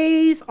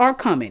days are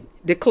coming,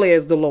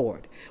 declares the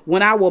Lord,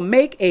 when I will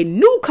make a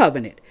new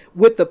covenant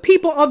with the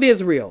people of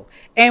Israel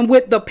and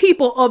with the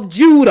people of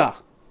Judah.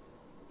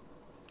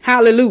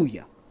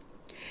 Hallelujah.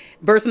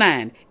 Verse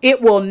 9.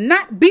 It will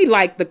not be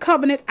like the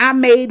covenant I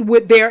made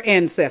with their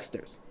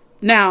ancestors.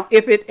 Now,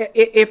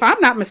 if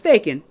I'm not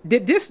mistaken,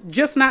 did this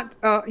just not,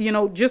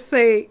 just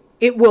say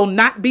it will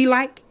not be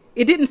like?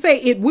 It didn't say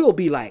it will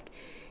be like.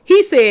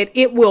 He said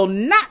it will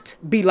not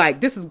be like.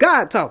 This is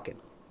God talking.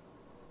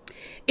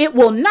 It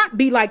will not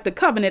be like the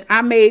covenant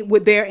I made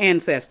with their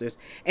ancestors.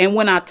 And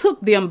when I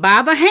took them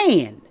by the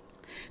hand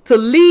to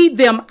lead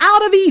them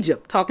out of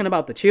Egypt, talking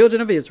about the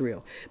children of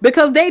Israel,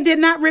 because they did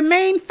not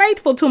remain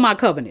faithful to my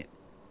covenant.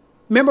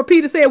 Remember,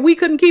 Peter said we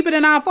couldn't keep it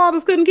and our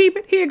fathers couldn't keep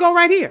it. Here, go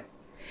right here.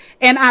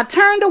 And I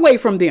turned away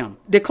from them,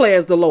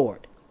 declares the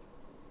Lord.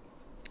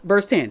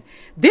 Verse 10.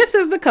 This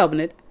is the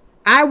covenant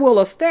I will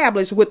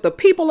establish with the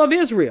people of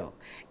Israel.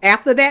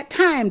 After that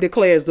time,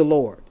 declares the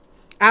Lord,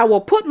 I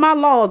will put my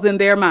laws in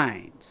their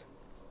minds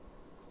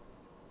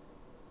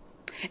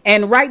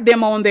and write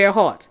them on their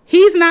hearts.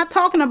 He's not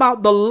talking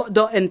about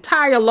the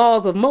entire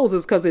laws of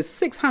Moses, because it's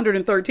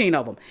 613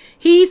 of them.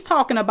 He's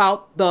talking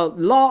about the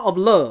law of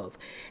love.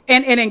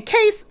 And in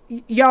case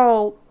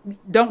y'all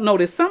don't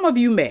notice, some of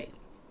you may.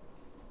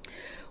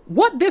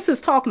 What this is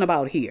talking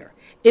about here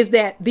is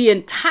that the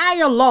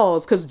entire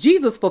laws, because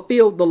Jesus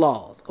fulfilled the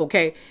laws,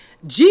 okay?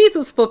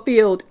 Jesus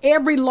fulfilled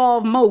every law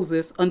of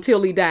Moses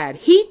until he died.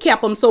 He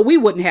kept them so we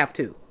wouldn't have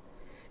to.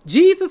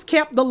 Jesus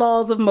kept the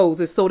laws of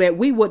Moses so that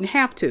we wouldn't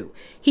have to.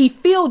 He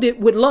filled it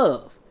with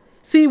love.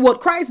 See, what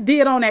Christ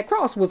did on that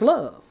cross was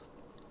love.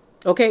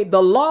 Okay,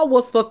 the law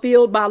was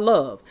fulfilled by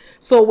love.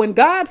 So when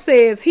God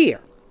says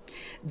here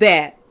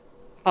that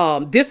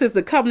this is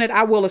the covenant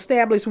I will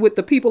establish with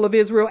the people of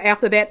Israel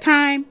after that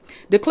time,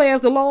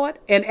 declares the Lord.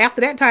 And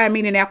after that time,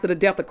 meaning after the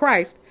death of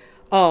Christ,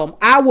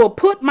 I will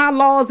put my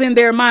laws in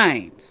their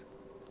minds,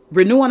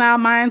 renewing our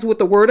minds with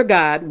the word of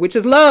God, which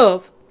is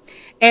love,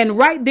 and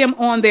write them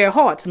on their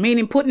hearts,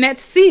 meaning putting that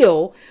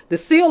seal, the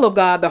seal of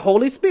God, the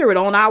Holy Spirit,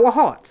 on our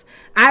hearts.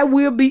 I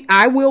will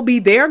be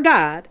their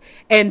God,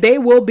 and they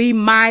will be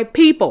my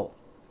people.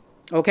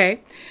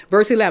 Okay.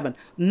 Verse 11.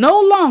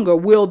 No longer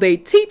will they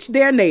teach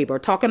their neighbor,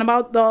 talking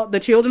about the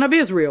children of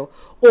Israel,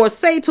 or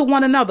say to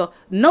one another,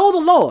 know the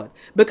Lord,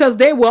 because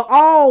they will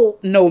all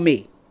know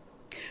me,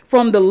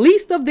 from the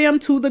least of them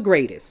to the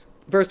greatest.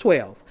 Verse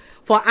 12.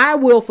 For I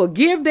will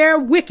forgive their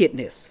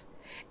wickedness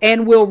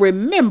and will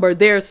remember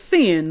their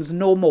sins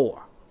no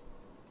more.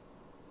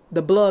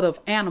 The blood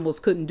of animals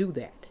couldn't do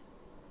that.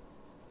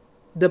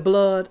 The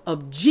blood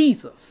of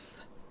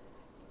Jesus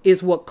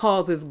is what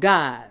causes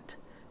God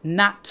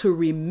not to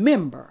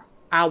remember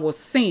our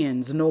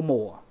sins no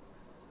more.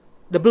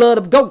 The blood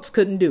of goats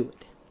couldn't do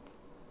it.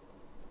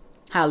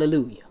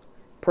 Hallelujah.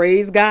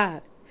 Praise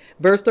God.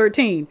 Verse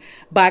 13.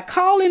 By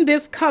calling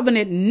this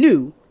covenant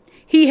new,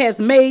 he has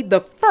made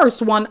the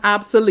first one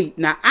obsolete.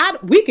 Now,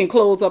 we can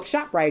close up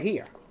shop right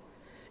here.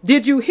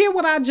 Did you hear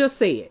what I just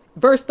said?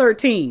 Verse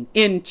 13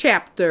 in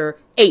chapter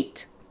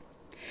 8.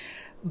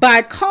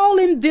 By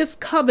calling this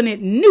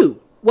covenant new.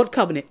 What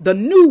covenant? The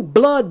new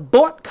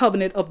blood-bought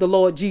covenant of the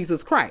Lord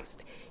Jesus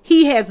Christ.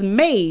 He has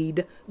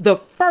made the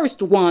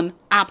first one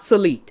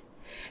obsolete.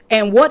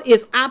 And what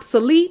is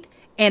obsolete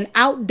and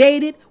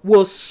outdated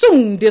will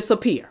soon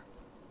disappear.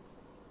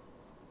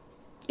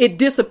 It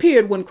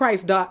disappeared when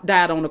Christ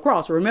died on the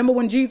cross. Remember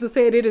when Jesus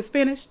said it is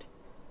finished?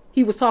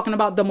 He was talking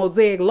about the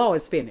Mosaic law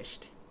is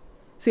finished.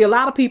 See, a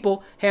lot of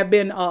people have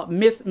been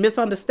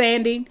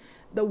misunderstanding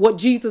what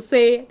Jesus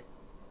said.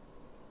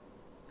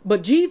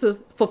 But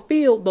Jesus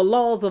fulfilled the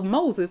laws of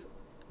Moses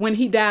when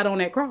he died on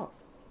that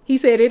cross. He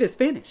said it is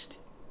finished.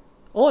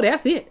 Oh,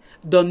 that's it.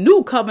 The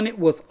new covenant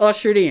was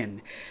ushered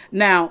in.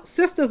 Now,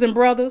 sisters and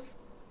brothers,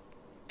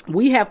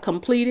 we have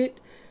completed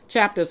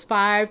chapters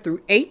 5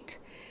 through 8.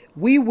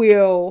 We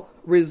will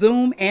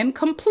resume and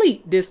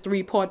complete this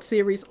 3-part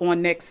series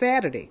on next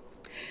Saturday.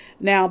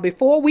 Now,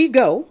 before we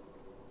go,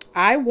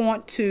 I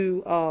want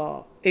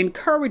to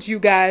encourage you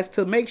guys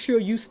to make sure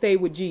you stay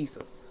with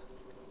Jesus.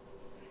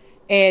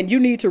 And you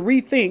need to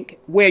rethink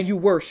where you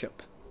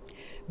worship.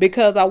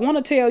 Because I want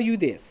to tell you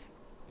this.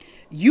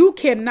 You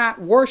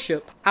cannot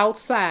worship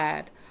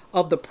outside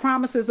of the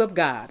promises of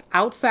God,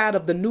 outside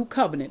of the new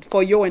covenant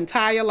for your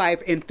entire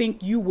life and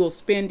think you will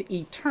spend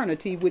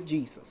eternity with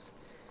Jesus.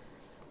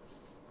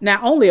 Now,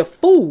 only a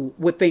fool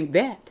would think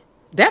that.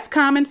 That's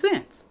common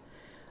sense.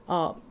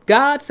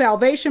 God's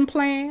salvation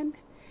plan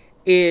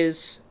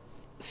is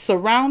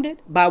surrounded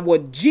by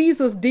what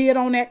Jesus did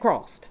on that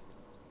cross.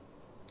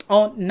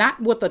 Not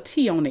with a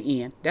T on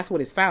the end. That's what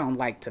it sounds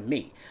like to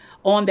me.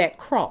 On that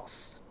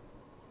cross.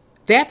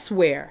 That's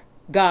where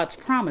God's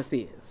promise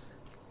is.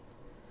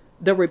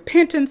 The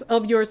repentance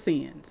of your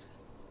sins.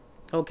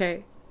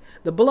 Okay?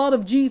 The blood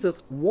of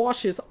Jesus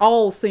washes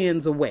all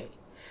sins away.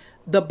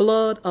 The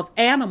blood of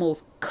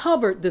animals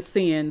covered the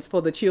sins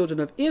for the children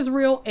of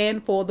Israel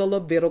and for the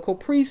Levitical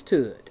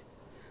priesthood,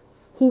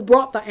 who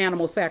brought the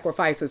animal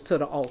sacrifices to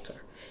the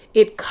altar.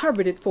 It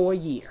covered it for a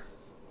year.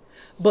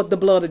 But the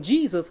blood of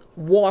Jesus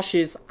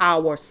washes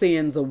our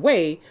sins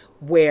away,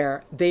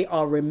 where they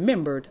are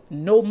remembered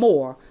no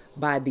more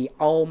by the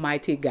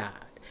Almighty God.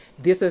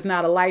 This is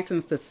not a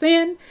license to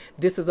sin.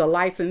 This is a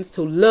license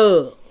to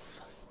love.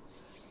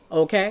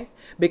 Okay?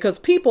 Because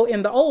people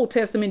in the Old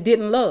Testament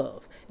didn't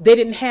love. They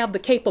didn't have the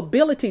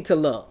capability to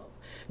love.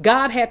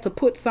 God had to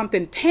put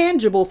something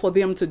tangible for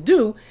them to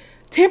do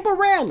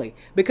temporarily,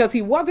 because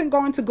he wasn't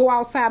going to go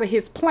outside of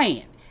his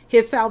plan,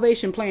 his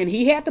salvation plan.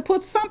 He had to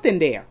put something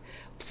there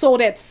so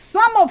that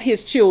some of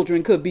his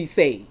children could be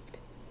saved.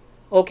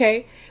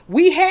 Okay?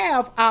 We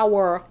have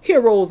our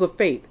heroes of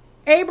faith: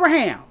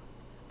 Abraham,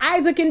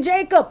 Isaac and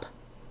Jacob,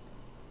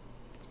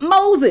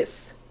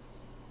 Moses.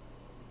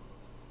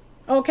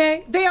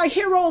 Okay? They are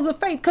heroes of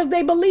faith because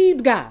they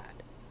believed God.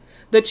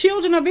 The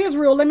children of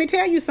Israel, let me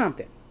tell you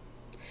something.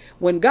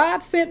 When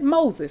God sent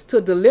Moses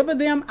to deliver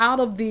them out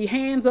of the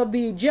hands of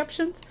the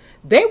Egyptians,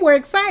 they were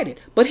excited.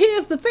 But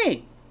here's the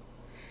thing.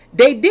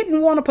 They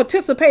didn't want to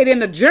participate in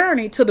the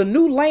journey to the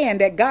new land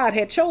that God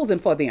had chosen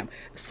for them.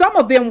 Some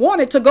of them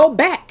wanted to go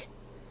back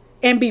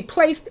and be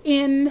placed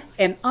in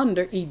and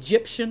under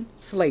Egyptian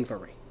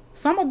slavery.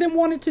 Some of them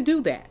wanted to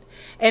do that.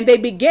 And they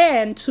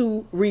began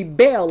to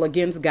rebel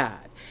against God.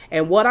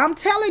 And what I'm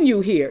telling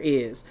you here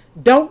is,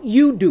 don't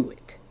you do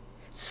it.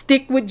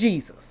 Stick with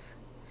Jesus.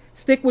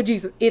 Stick with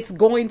Jesus. It's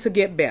going to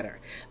get better.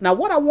 Now,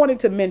 what I wanted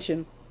to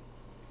mention,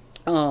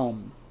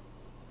 and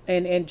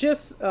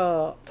just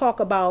talk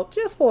about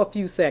just for a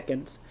few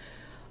seconds,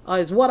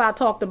 is what I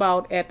talked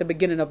about at the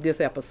beginning of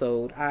this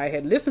episode. I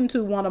had listened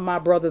to one of my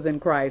brothers in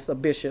Christ, a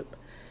bishop,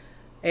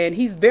 and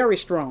he's very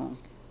strong.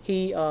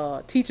 He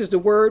teaches the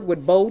word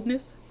with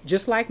boldness,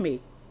 just like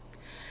me.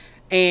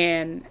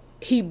 And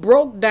he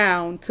broke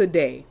down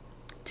today,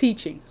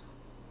 teaching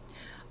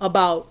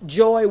about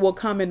joy will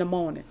come in the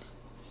morning.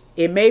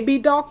 It may be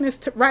darkness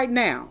right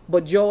now,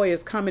 but joy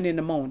is coming in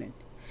the morning.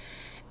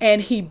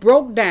 And he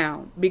broke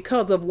down,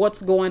 because of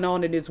what's going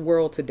on in this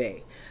world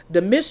today,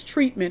 the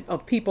mistreatment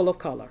of people of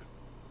color,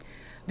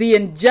 the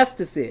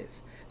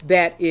injustices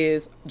that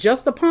is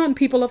just upon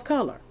people of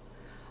color.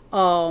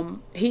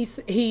 He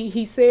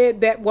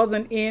said that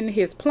wasn't in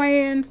his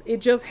plans. It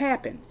just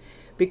happened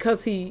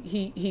because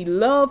he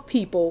loved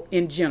people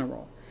in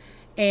general,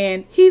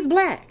 and he's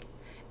black,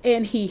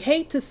 and he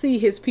hates to see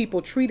his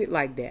people treated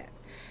like that.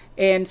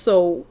 And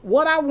so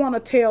what I want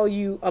to tell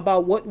you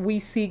about what we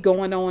see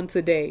going on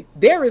today,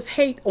 there is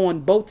hate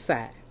on both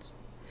sides.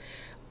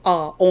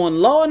 On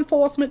law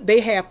enforcement,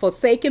 they have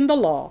forsaken the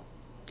law,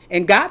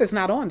 and God is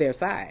not on their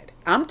side.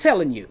 I'm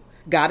telling you,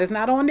 God is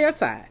not on their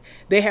side.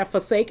 They have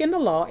forsaken the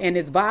law and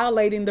is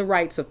violating the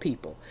rights of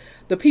people.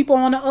 The people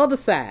on the other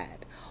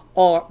side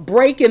are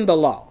breaking the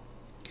law.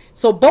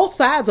 So both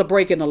sides are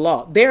breaking the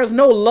law. There's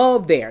no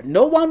love there.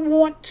 No one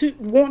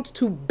wants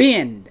to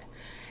bend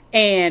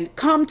and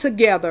come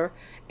together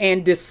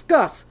and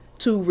discuss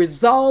to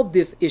resolve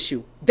this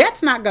issue.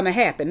 That's not going to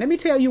happen. Let me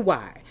tell you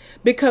why.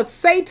 Because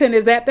Satan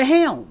is at the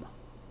helm.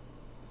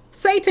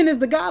 Satan is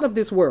the God of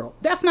this world.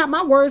 That's not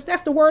my words.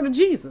 That's the word of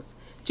Jesus.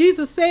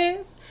 Jesus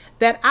says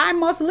that I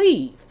must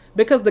leave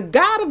because the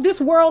God of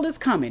this world is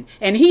coming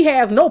and he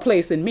has no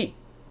place in me.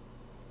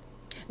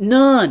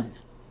 None.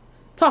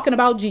 Talking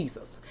about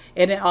Jesus.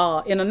 And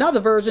in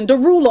another version, the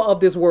ruler of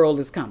this world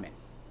is coming.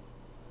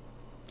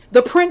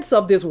 The prince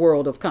of this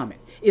world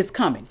is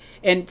coming.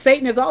 And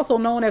Satan is also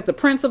known as the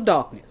prince of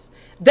darkness.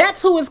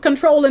 That's who is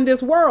controlling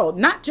this world,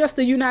 not just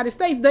the United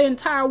States, the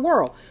entire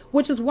world,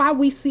 which is why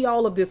we see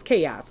all of this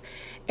chaos.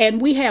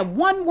 And we have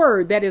one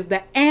word that is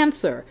the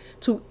answer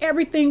to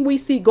everything we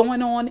see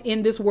going on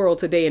in this world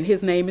today, and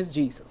his name is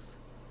Jesus.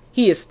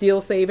 He is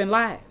still saving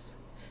lives.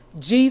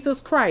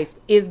 Jesus Christ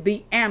is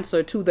the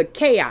answer to the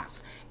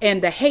chaos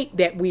and the hate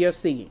that we are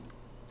seeing.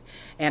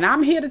 And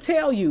I'm here to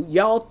tell you,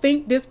 y'all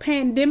think this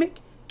pandemic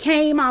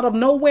came out of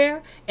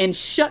nowhere and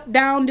shut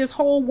down this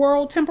whole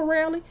world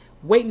temporarily?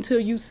 Wait until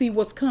you see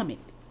what's coming.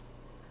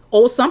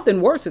 Or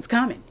something worse is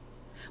coming.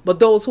 But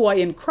those who are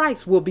in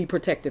Christ will be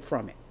protected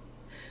from it.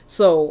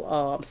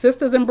 So,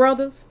 sisters and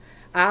brothers,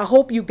 I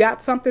hope you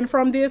got something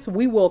from this.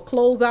 We will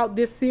close out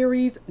this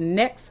series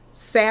next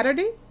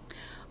Saturday.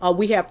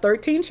 We have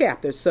 13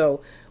 chapters.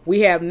 So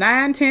we have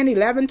 9, 10,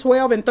 11,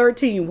 12, and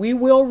 13. We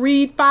will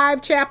read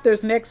 5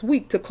 chapters next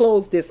week to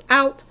close this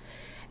out.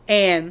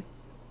 And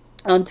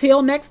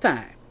until next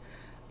time,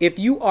 if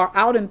you are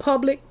out in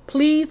public,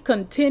 please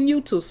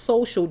continue to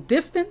social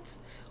distance.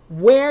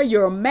 Wear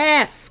your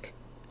mask,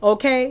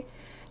 okay?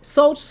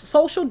 So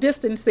social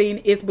distancing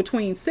is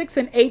between 6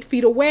 and 8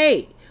 feet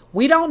away.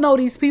 We don't know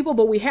these people,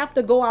 but we have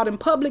to go out in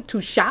public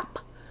to shop.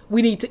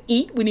 We need to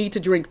eat. We need to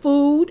drink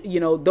food.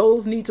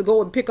 Those need to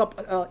go and pick up,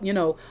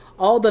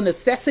 all the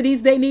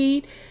necessities they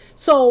need.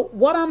 So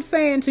what I'm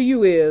saying to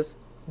you is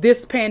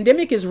this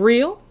pandemic is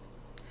real.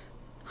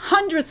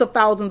 Hundreds of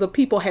thousands of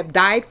people have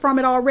died from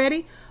it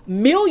already.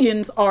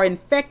 Millions are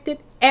infected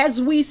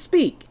as we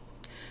speak.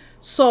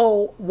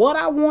 So what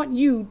I want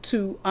you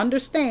to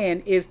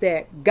understand is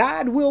that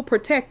God will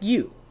protect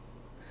you,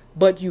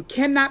 but you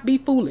cannot be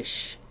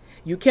foolish.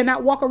 You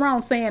cannot walk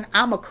around saying,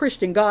 I'm a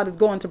Christian, God is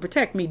going to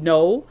protect me.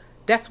 No,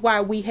 that's why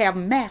we have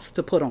masks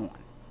to put on.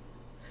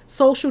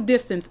 Social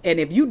distance. And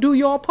if you do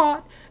your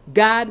part,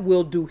 God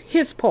will do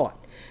his part.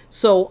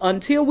 So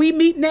until we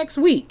meet next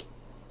week,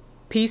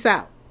 peace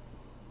out.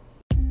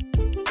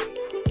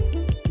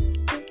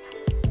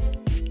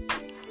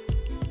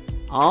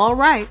 All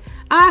right.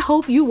 I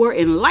hope you were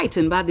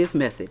enlightened by this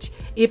message.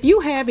 If you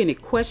have any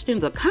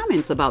questions or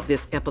comments about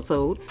this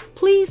episode,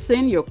 please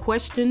send your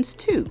questions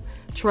to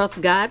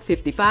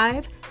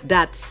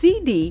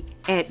trustgod55.cd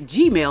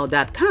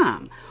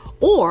anchor@gmail.com.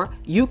 Or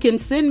you can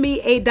send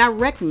me a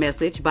direct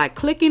message by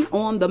clicking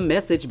on the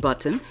message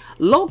button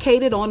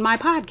located on my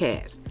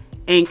podcast.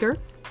 Anchor,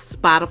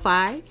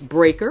 Spotify,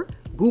 Breaker,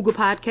 Google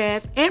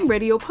Podcasts, and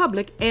Radio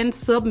Public, and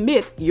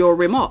submit your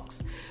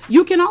remarks.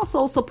 You can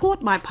also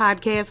support my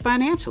podcast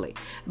financially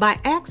by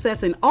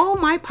accessing all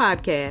my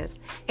podcasts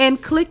and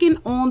clicking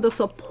on the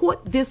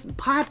Support This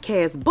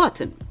Podcast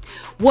button.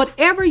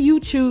 Whatever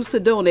you choose to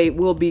donate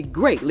will be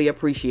greatly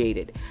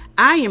appreciated.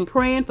 I am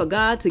praying for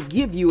God to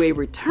give you a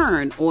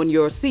return on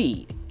your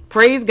seed.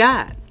 Praise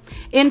God.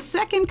 In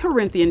 2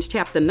 Corinthians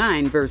chapter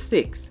 9, verse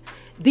 6,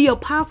 the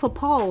Apostle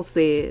Paul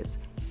says,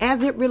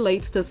 as it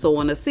relates to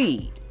sowing a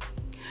seed,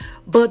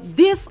 "But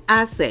this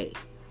I say,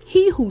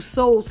 he who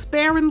sows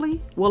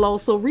sparingly will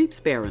also reap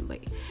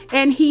sparingly,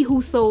 and he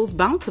who sows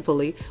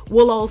bountifully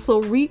will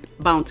also reap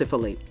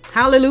bountifully."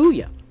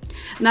 Hallelujah.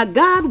 Now,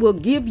 God will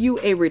give you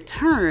a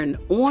return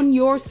on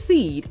your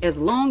seed as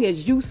long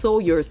as you sow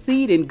your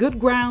seed in good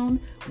ground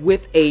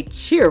with a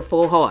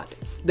cheerful heart.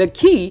 The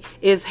key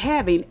is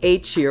having a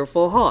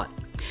cheerful heart.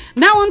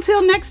 Now,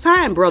 until next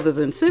time, brothers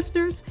and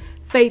sisters,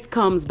 faith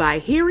comes by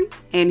hearing,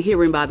 and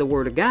hearing by the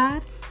word of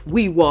God.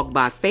 We walk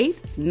by faith,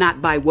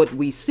 not by what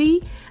we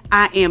see.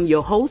 I am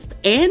your host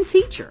and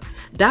teacher,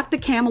 Dr.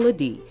 Kamala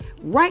D.,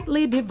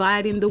 rightly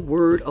dividing the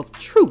word of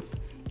truth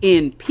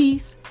in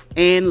peace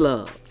and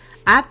love.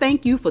 I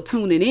thank you for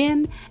tuning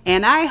in,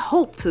 and I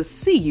hope to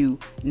see you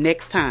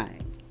next time.